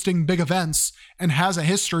of hosting big events and has a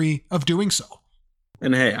history of doing so.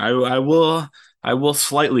 And hey, I will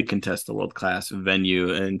slightly contest the world-class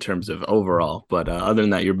venue in terms of overall, but other than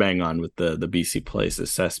that, you're bang on with the BC Place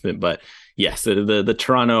assessment. But yes, the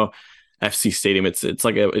Toronto FC Stadium, it's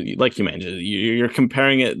like you mentioned, you're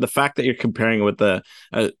comparing it. The fact that you're comparing it with a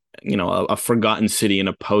forgotten city in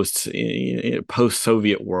a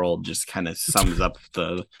post-Soviet world just kind of sums up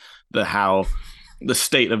the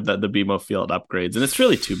state of the BMO Field upgrades, and it's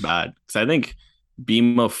really too bad, because I think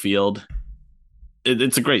BMO Field,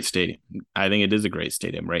 it's a great stadium. I think it is a great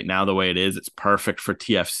stadium right now. The way it is, it's perfect for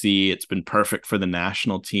TFC. It's been perfect for the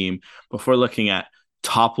national team. Before looking at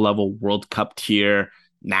top level World Cup tier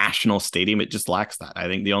national stadium, it just lacks that. I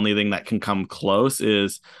think the only thing that can come close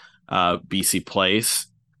is BC Place.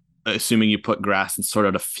 assuming you put grass and sort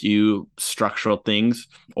out a few structural things,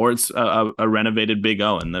 or it's a renovated Big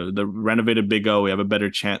O. And the renovated Big O, we have a better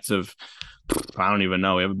chance of, I don't even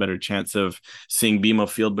know, we have a better chance of seeing BMO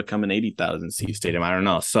Field become an 80,000 seat stadium. I don't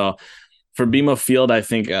know. So for BMO Field, I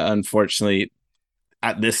think, unfortunately,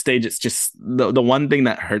 at this stage, it's just the one thing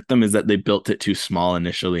that hurt them is that they built it too small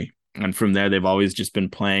initially. And from there, they've always just been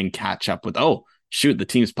playing catch up with, oh, shoot, the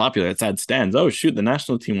team's popular, let's add stands. Oh, shoot, the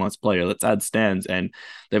national team wants player, let's add stands. And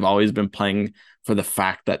they've always been playing for the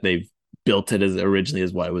fact that they've built it as originally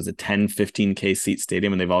as what it was, a 10-15K seat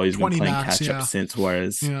stadium, and they've always been playing catch up since.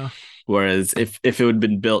 Whereas if it would have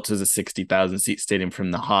been built as a 60,000 seat stadium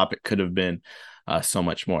from the hop, it could have been so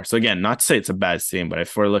much more. So again, not to say it's a bad stadium, but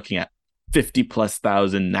if we're looking at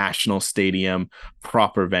 50,000+ national stadium,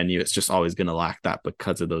 proper venue, it's just always going to lack that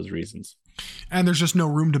because of those reasons. And there's just no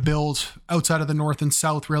room to build outside of the north and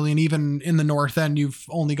south, really. And even in the north end, you've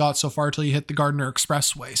only got so far till you hit the Gardiner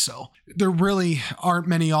Expressway. So there really aren't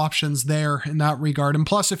many options there in that regard. And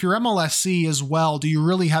plus, if you're MLSC as well, do you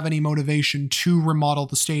really have any motivation to remodel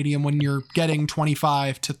the stadium when you're getting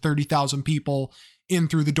 25 to 30,000 people in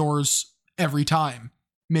through the doors every time?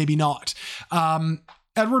 Maybe not.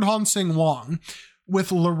 Edward Honsing Wong, with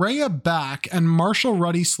Larea back and Marshall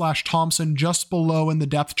Ruddy / Thompson just below in the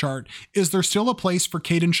depth chart, is there still a place for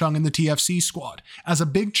Caden Chung in the TFC squad? As a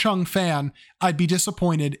big Chung fan, I'd be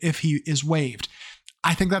disappointed if he is waived.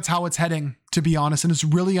 I think that's how it's heading, to be honest, and it's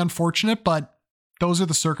really unfortunate, but those are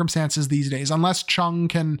the circumstances these days. Unless Chung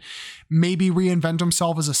can maybe reinvent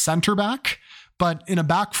himself as a center back, but in a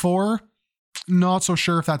back four, not so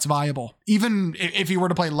sure if that's viable. Even if he were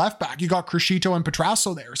to play left back, you got Crescito and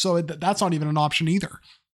Petrasso there. So that's not even an option either.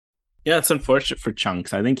 Yeah, it's unfortunate for Chung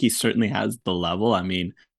because I think he certainly has the level. I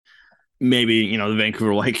mean, maybe, the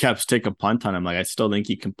Vancouver Whitecaps take a punt on him. Like, I still think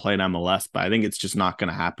he can play in MLS, but I think it's just not going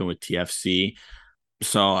to happen with TFC.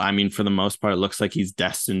 So, I mean, for the most part, it looks like he's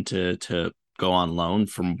destined to go on loan.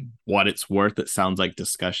 From what it's worth, it sounds like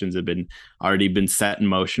discussions have already been set in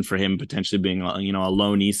motion for him potentially being, a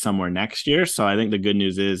loanee somewhere next year. So I think the good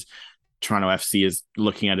news is Toronto FC is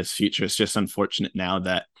looking at his future. It's just unfortunate now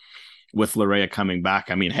that with Larea coming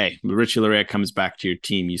back, I mean, hey, Richie Larea comes back to your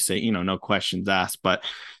team, you say, no questions asked, but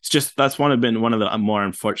it's just, that's been one of the more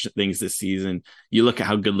unfortunate things this season. You look at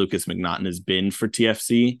how good Lucas McNaughton has been for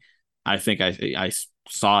TFC. I think I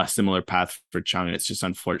saw a similar path for Chung, and it's just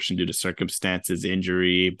unfortunate due to circumstances,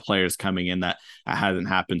 injury, players coming in that hasn't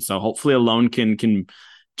happened. So hopefully a loan can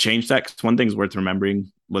change that. Because one thing's worth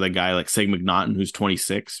remembering with a guy like Sig McNaughton, who's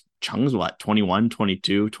 26, Chung's 21,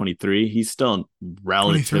 22, 23. He's still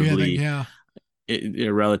relatively,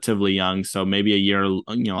 relatively young. So maybe a year,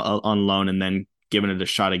 on loan and then giving it a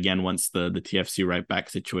shot again once the TFC right back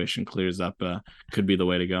situation clears up could be the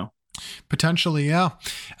way to go. Potentially, yeah.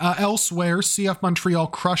 Elsewhere, CF Montreal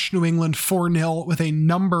crushed New England 4-0 with a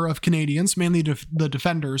number of Canadians, mainly the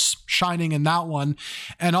defenders, shining in that one.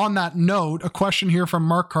 And on that note, a question here from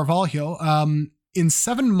Mark Carvalho. In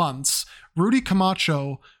 7 months, Rudy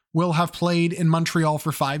Camacho will have played in Montreal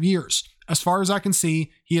for 5 years. As far as I can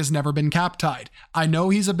see, he has never been cap-tied. I know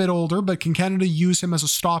he's a bit older, but can Canada use him as a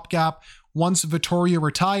stopgap once Vittoria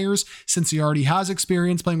retires, since he already has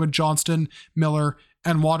experience playing with Johnston, Miller,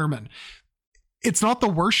 and Waterman? It's not the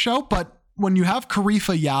worst show, but when you have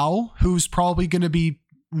Karifa Yao, who's probably going to be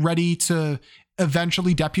ready to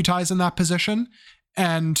eventually deputize in that position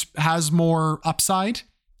and has more upside,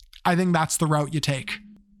 I think that's the route you take.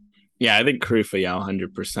 Yeah, I think Karifa Yao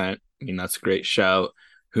 100%. I mean, that's a great shout.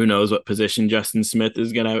 Who knows what position Justin Smith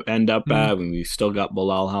is going to end up at? I mean, we've still got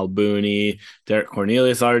Bilal Halbouni. Derek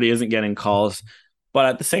Cornelius already isn't getting calls. But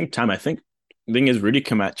at the same time, I think the thing is, Rudy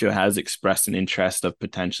Camacho has expressed an interest of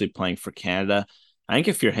potentially playing for Canada. I think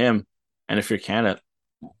if you're him and if you're Canada,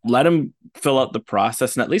 let him fill out the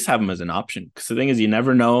process and at least have him as an option. Because the thing is, you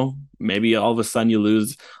never know. Maybe all of a sudden you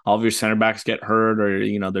lose, all of your center backs get hurt,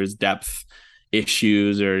 or, there's depth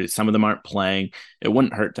issues, or some of them aren't playing. It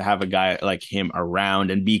wouldn't hurt to have a guy like him around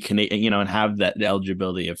and be Canadian, and have that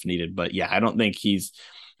eligibility if needed. But yeah, I don't think he's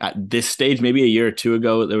at this stage. Maybe a year or two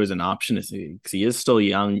ago, there was an option because he is still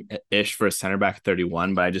young-ish for a center back at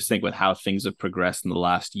 31. But I just think with how things have progressed in the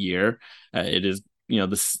last year, it is,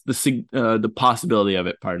 the possibility of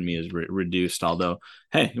it, is reduced. Although,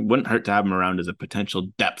 hey, it wouldn't hurt to have him around as a potential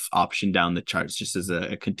depth option down the charts, just as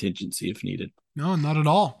a contingency if needed. No, not at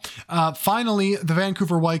all. Finally, the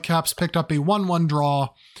Vancouver Whitecaps picked up a 1-1 draw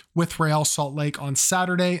with Real Salt Lake on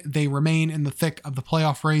Saturday. They remain in the thick of the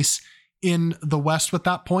playoff race in the West with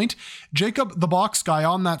that point. Jacob, the box guy,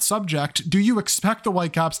 on that subject, do you expect the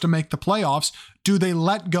Whitecaps to make the playoffs? Do they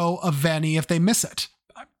let go of Vanny if they miss it?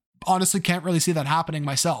 I honestly can't really see that happening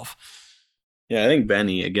myself. Yeah, I think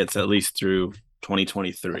Benny, it gets at least through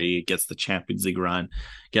 2023, gets the Champions League run,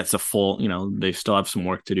 gets a full, they still have some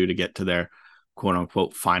work to do to get to their quote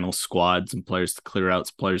unquote final squads and players to clear out,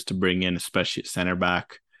 players to bring in, especially at center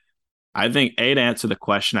back. I think, to answer the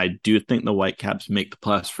question, I do think the Whitecaps make the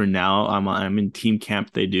playoffs for now. I'm in team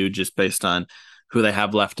camp. They do, just based on who they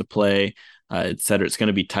have left to play, et cetera. It's going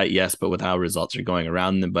to be tight, yes, but with how results are going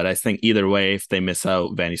around them. But I think either way, if they miss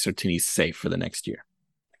out, Vanni Sartini's safe for the next year.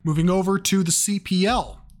 Moving over to the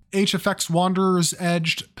CPL. HFX Wanderers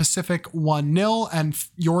edged Pacific 1-0 and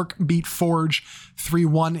York beat Forge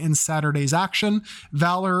 3-1 in Saturday's action.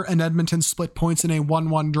 Valor and Edmonton split points in a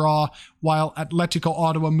 1-1 draw, while Atletico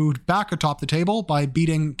Ottawa moved back atop the table by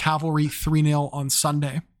beating Cavalry 3-0 on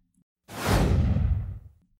Sunday.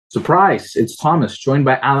 Surprise! It's Thomas, joined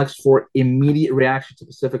by Alex for immediate reaction to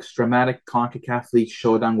Pacific's dramatic CONCACAF League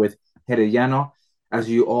showdown with Herediano. As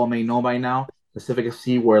you all may know by now, Pacific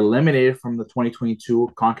FC were eliminated from the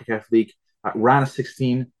 2022 CONCACAF League round of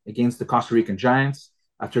 16 against the Costa Rican Giants.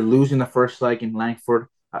 After losing the first leg in Langford,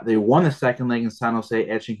 they won the second leg in San Jose,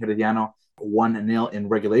 edging Herediano 1-0 in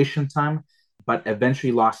regulation time, but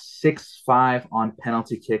eventually lost 6-5 on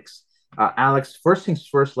penalty kicks. Alex, first things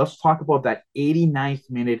first, let's talk about that 89th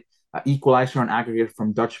minute equalizer on aggregate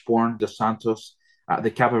from Dutch-born Dos Santos,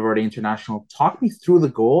 the Cape Verde international. Talk me through the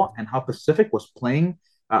goal and how Pacific was playing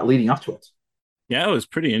leading up to it. Yeah, it was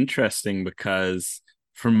pretty interesting because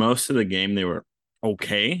for most of the game, they were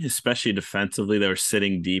okay, especially defensively. They were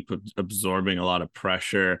sitting deep, absorbing a lot of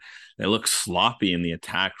pressure. They looked sloppy in the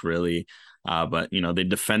attack, really. But, they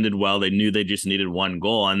defended well. They knew they just needed one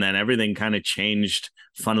goal. And then everything kind of changed,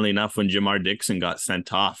 funnily enough, when Jamar Dixon got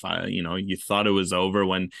sent off. You thought it was over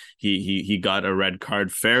when he got a red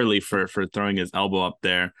card fairly for throwing his elbow up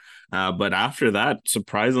there. But after that,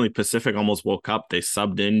 surprisingly, Pacific almost woke up. They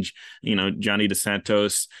subbed in, Johnny Dos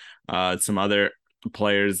Santos, some other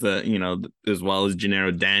players that, as well as Gennaro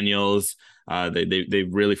Daniels. They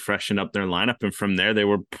really freshened up their lineup, and from there they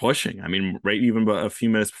were pushing. I mean, right even a few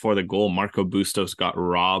minutes before the goal, Marco Bustos got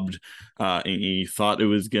robbed, and you thought it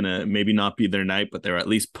was gonna maybe not be their night, but they were at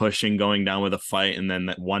least pushing, going down with a fight. And then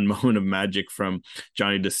that one moment of magic from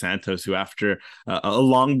Johnny Dos Santos, who after a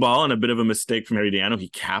long ball and a bit of a mistake from Herediano, he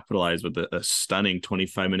capitalized with a stunning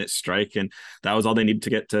 25-minute strike, and that was all they needed to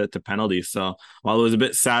get to penalties. So while it was a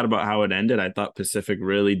bit sad about how it ended, I thought Pacific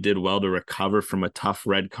really did well to recover from a tough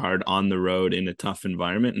red card on the road in a tough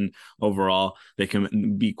environment, and overall they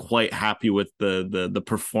can be quite happy with the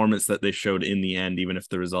performance that they showed in the end, even if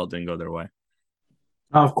the result didn't go their way.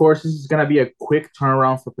 Now, of course, this is going to be a quick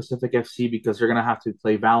turnaround for Pacific FC because they're going to have to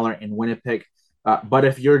play Valor in Winnipeg. But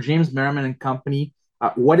if you're James Merriman and company,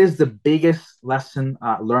 what is the biggest lesson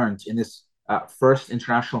learned in this first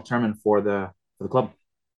international tournament for the club?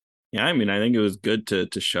 Yeah, I mean, I think it was good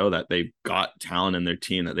to show that they've got talent in their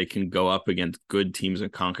team, that they can go up against good teams in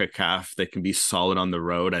CONCACAF. They can be solid on the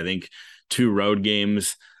road. I think 2 road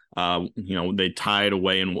games, they tied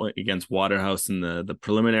away against Waterhouse in the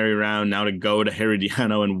preliminary round. Now to go to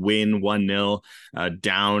Herediano and win 1-0,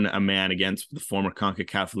 down a man against the former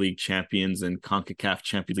CONCACAF League champions and CONCACAF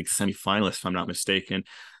Champions League semifinalists, if I'm not mistaken.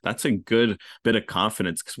 That's a good bit of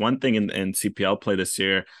confidence, because one thing in CPL play this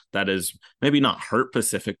year that is maybe not hurt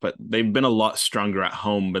Pacific, but they've been a lot stronger at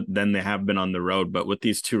home, but then they have been on the road. But with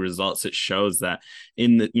these 2 results, it shows that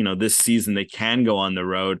in this season, they can go on the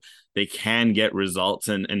road, they can get results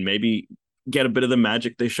and maybe get a bit of the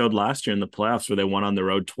magic they showed last year in the playoffs, where they won on the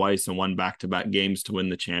road twice and won back-to-back games to win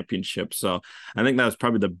the championship. So I think that was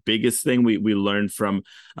probably the biggest thing we learned from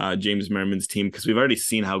James Merriman's team, because we've already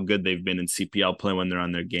seen how good they've been in CPL play when they're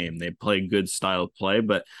on their game. They play good style of play,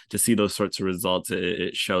 but to see those sorts of results,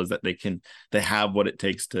 it shows that they have what it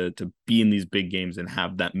takes to be in these big games and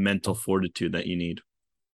have that mental fortitude that you need.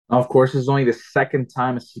 Of course, this is only the second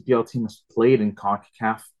time a CPL team has played in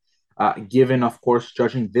CONCACAF. Given, of course,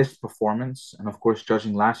 judging this performance and, of course,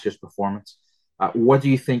 judging last year's performance, what do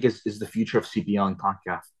you think is the future of CPL and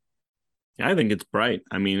CONCACAF? Yeah, I think it's bright.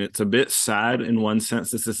 I mean, it's a bit sad in one sense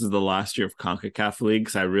that this is the last year of CONCACAF League,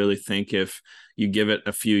 because I really think if you give it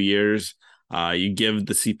a few years, you give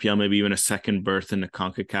the CPL maybe even a second berth in the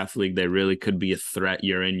CONCACAF League, they really could be a threat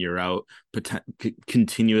year in, year out,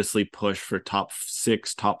 continuously push for top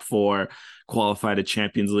 6, top 4, qualify to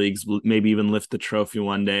Champions Leagues, maybe even lift the trophy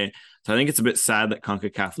one day. So I think it's a bit sad that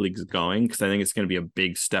CONCACAF League is going, because I think it's going to be a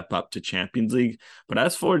big step up to Champions League. But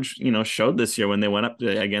as Forge, showed this year when they went up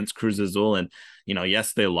against Cruz Azul, and,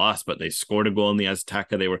 yes, they lost, but they scored a goal in the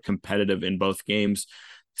Azteca. They were competitive in both games.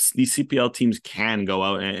 These CPL teams can go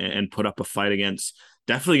out and put up a fight against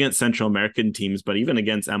definitely against Central American teams, but even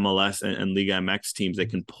against MLS and Liga MX teams, they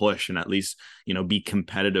can push and at least, be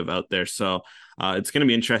competitive out there. So it's going to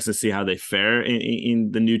be interesting to see how they fare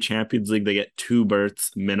in the new Champions League. They get 2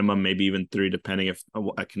 berths minimum, maybe even 3, depending if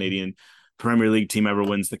a Canadian Premier League team ever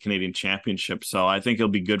wins the Canadian Championship. So I think it'll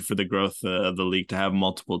be good for the growth of the league to have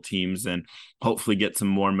multiple teams and hopefully get some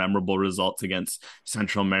more memorable results against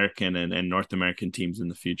Central American and North American teams in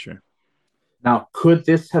the future. Now, could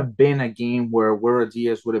this have been a game where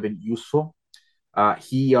Diaz would have been useful?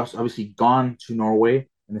 He obviously gone to Norway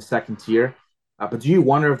in the second tier. But do you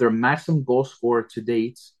wonder if their maximum goal scorer to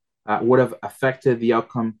date would have affected the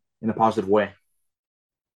outcome in a positive way?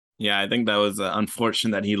 Yeah, I think that was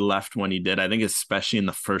unfortunate that he left when he did. I think especially in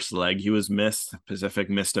the first leg, he was missed. Pacific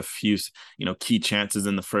missed a few, key chances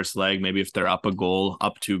in the first leg. Maybe if they're up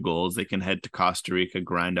 2 goals, they can head to Costa Rica,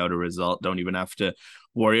 grind out a result, don't even have to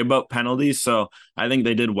worry about penalties. So I think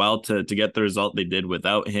they did well to get the result they did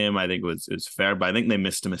without him. I think it was fair, but I think they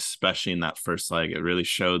missed him, especially in that first leg. It really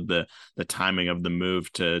showed the timing of the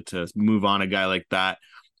move to move on a guy like that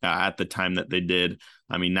at the time that they did.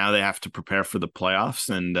 I mean, now they have to prepare for the playoffs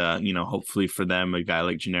and, hopefully for them, a guy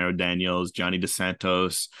like Gennaro Daniels, Johnny Dos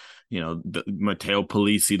Santos, Matteo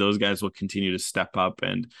Polisi, those guys will continue to step up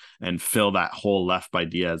and fill that hole left by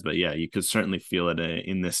Diaz. But yeah, you could certainly feel it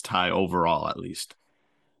in this tie overall, at least.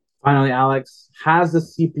 Finally, Alex, has the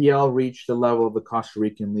CPL reached the level of the Costa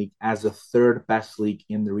Rican League as the 3rd best league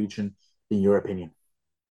in the region, in your opinion?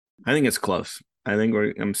 I think it's close. I think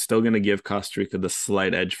I'm still going to give Costa Rica the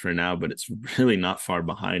slight edge for now, but it's really not far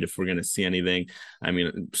behind if we're going to see anything. I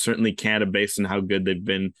mean, certainly Canada, based on how good they've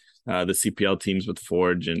been, the CPL teams with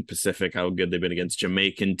Forge and Pacific, how good they've been against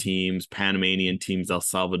Jamaican teams, Panamanian teams, El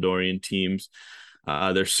Salvadorian teams.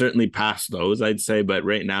 They're certainly past those, I'd say, but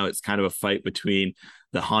right now it's kind of a fight between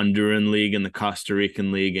the Honduran League and the Costa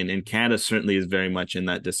Rican League, and Canada certainly is very much in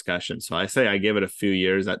that discussion. So I say I give it a few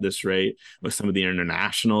years at this rate with some of the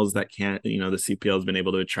internationals that the CPL has been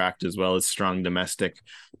able to attract, as well as strong domestic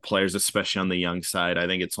players, especially on the young side. I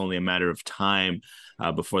think it's only a matter of time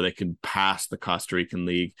before they can pass the Costa Rican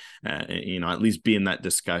League, at least be in that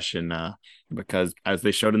discussion because as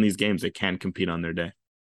they showed in these games, they can compete on their day.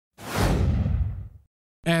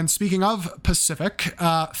 And speaking of Pacific,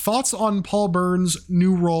 thoughts on Paul Byrne's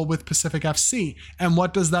new role with Pacific FC, and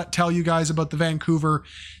what does that tell you guys about the Vancouver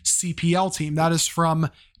CPL team? That is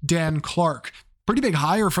from Dan Clark. Pretty big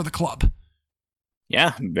hire for the club.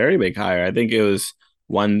 Yeah, very big hire. I think it was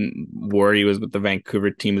one worry was with the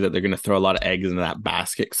Vancouver team is that they're going to throw a lot of eggs into that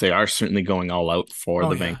basket because they are certainly going all out for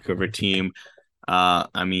the Vancouver team.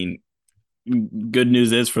 I mean, good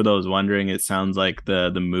news is for those wondering, it sounds like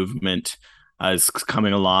the movement is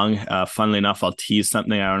coming along. Funnily enough, I'll tease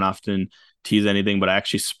something. I don't often tease anything, but I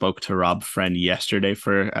actually spoke to Rob Friend yesterday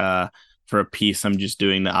for a piece. I'm just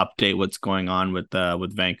doing the update what's going on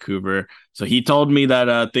with Vancouver. So he told me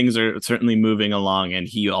that things are certainly moving along, and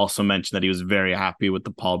he also mentioned that he was very happy with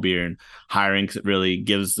the Paul Byrne hiring because it really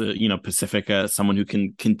gives Pacific someone who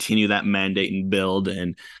can continue that mandate and build,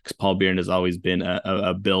 and because Paul Byrne has always been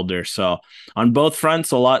a builder. So on both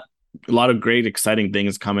fronts, a lot of great, exciting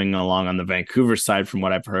things coming along on the Vancouver side. From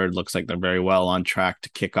what I've heard, looks like they're very well on track to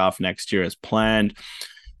kick off next year as planned.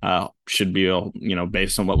 Should be,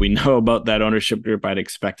 based on what we know about that ownership group, I'd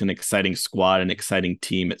expect an exciting squad, an exciting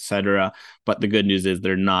team, etc. But the good news is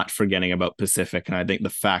they're not forgetting about Pacific. And I think the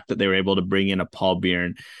fact that they were able to bring in a Paul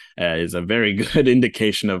Byrne is a very good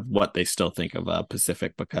indication of what they still think of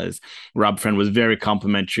Pacific, because Rob Friend was very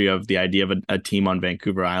complimentary of the idea of a team on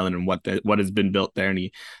Vancouver Island and what has been built there. And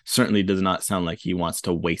he certainly does not sound like he wants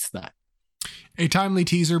to waste that. A timely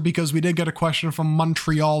teaser, because we did get a question from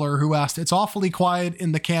Montrealer who asked, it's awfully quiet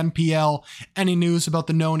in the CanPL. Any news about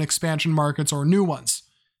the known expansion markets or new ones?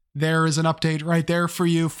 There is an update right there for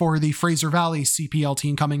you for the Fraser Valley CPL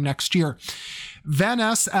team coming next year. Van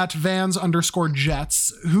S at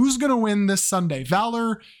Vans_Jets. Who's going to win this Sunday?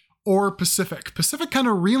 Valor or Pacific? Pacific kind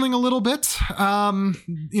of reeling a little bit, and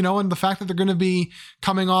the fact that they're going to be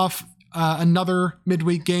coming off another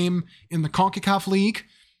midweek game in the CONCACAF League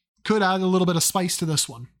could add a little bit of spice to this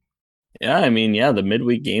one. Yeah, I mean, the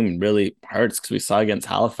midweek game really hurts because we saw against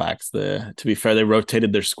Halifax. To be fair, they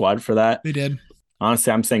rotated their squad for that. They did.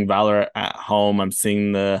 Honestly, I'm saying Valor at home. I'm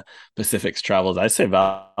seeing the Pacific's travels. I say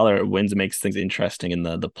Valor wins and makes things interesting in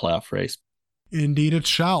the playoff race. Indeed it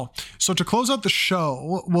shall. So to close out the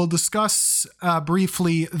show, we'll discuss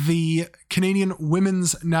briefly the Canadian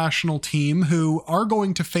women's national team, who are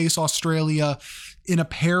going to face Australia in a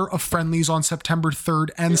pair of friendlies on September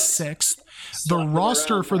 3rd and 6th. The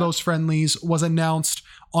roster for those friendlies was announced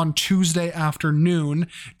on Tuesday afternoon.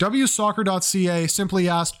 WSoccer.ca simply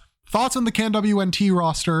asked, thoughts on the CAN WNT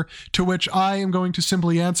roster, to which I am going to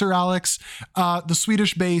simply answer, Alex. The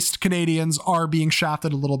Swedish-based Canadians are being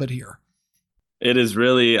shafted a little bit here. It is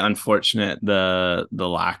really unfortunate, the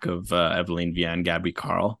lack of Eveline Vienne, Gabby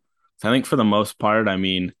Carl. So I think for the most part, I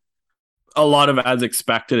mean, a lot of as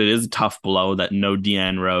expected, it is a tough blow that no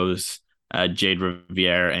Deanne Rose, Jade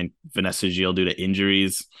Riviere, and Vanessa Gilles due to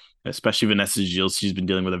injuries, especially Vanessa Gilles. She's been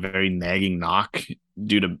dealing with a very nagging knock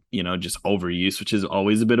due to, just overuse, which is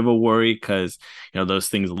always a bit of a worry because, those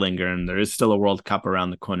things linger, and there is still a World Cup around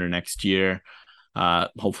the corner next year.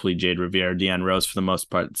 Hopefully Jade Riviere, Deanne Rose, for the most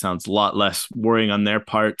part, it sounds a lot less worrying on their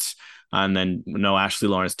parts. And then no Ashley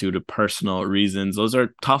Lawrence due to personal reasons. Those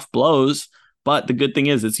are tough blows, but the good thing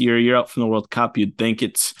is it's year out from the World Cup. You'd think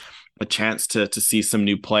it's a chance to see some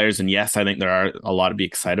new players. And yes, I think there are a lot to be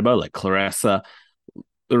excited about, like Clarissa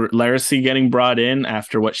Larissy getting brought in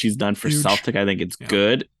after what she's done for Huge. Celtic. I think it's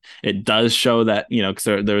good. It does show that,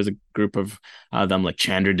 because there was a group of them like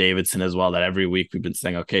Chandra Davidson as well, that every week we've been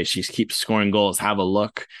saying, okay, she keeps scoring goals, have a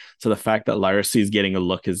look. So the fact that Larissy is getting a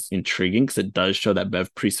look is intriguing because it does show that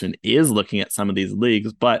Bev Priestman is looking at some of these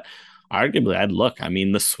leagues. But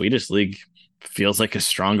arguably, the Swedish league feels like a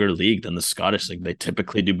stronger league than the Scottish league. They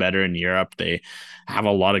typically do better in Europe. They have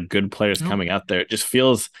a lot of good players coming out there. It just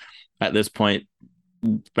feels at this point,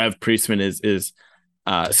 Bev Priestman is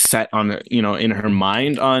set on, in her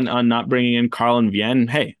mind on not bringing in Carl and Vienne.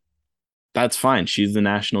 Hey, that's fine. She's the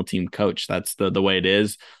national team coach. That's the way it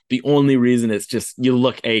is. The only reason it's just, you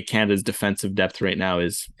look, Canada's defensive depth right now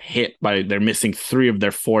is hit by, they're missing 3 of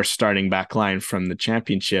their 4 starting back line from the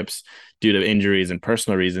championships due to injuries and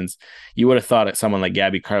personal reasons. You would have thought that someone like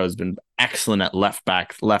Gabby Carl has been excellent at left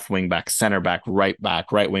back, left wing back, center back, right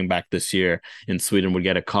wing back this year in Sweden would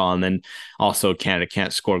get a call. And then also Canada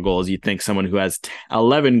can't score goals. You'd think someone who has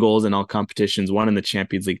 11 goals in all competitions, 1 in the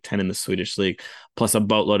Champions League, 10 in the Swedish league, plus a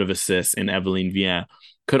boatload of assists in Eveline Vienne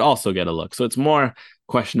could also get a look. So it's more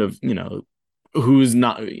question of, who's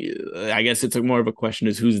not, I guess it's more of a question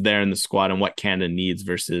is who's there in the squad and what Canada needs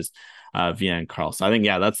versus Vienne and Carl. So I think,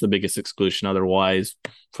 that's the biggest exclusion. Otherwise,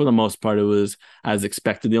 for the most part, it was as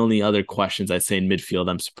expected. The only other questions I'd say in midfield,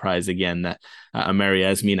 I'm surprised again that a Mary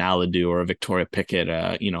Yasmin Aladou or a Victoria Pickett,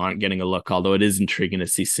 aren't getting a look, although it is intriguing to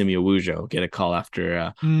see Simi Awujo get a call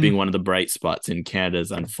after being one of the bright spots in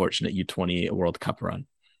Canada's unfortunate U20 World Cup run.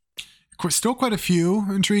 Still quite a few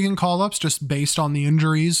intriguing call-ups just based on the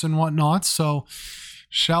injuries and whatnot. So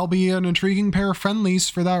shall be an intriguing pair of friendlies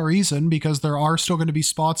for that reason, because there are still going to be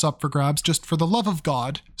spots up for grabs. Just for the love of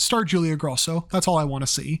God, start Julia Grosso. That's all I want to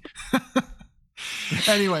see.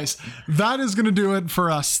 Anyways, that is going to do it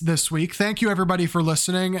for us this week. Thank you everybody for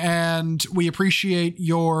listening, and we appreciate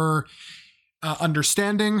your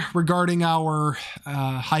understanding regarding our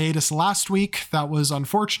hiatus last week. That was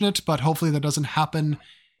unfortunate, but hopefully that doesn't happen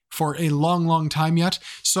for a long time yet.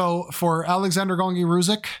 So for Alexander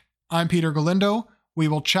Gongi-Ruzic, I'm Peter Galindo. We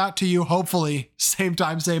will chat to you, hopefully, same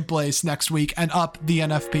time, same place next week, and up the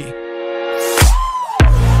NFP.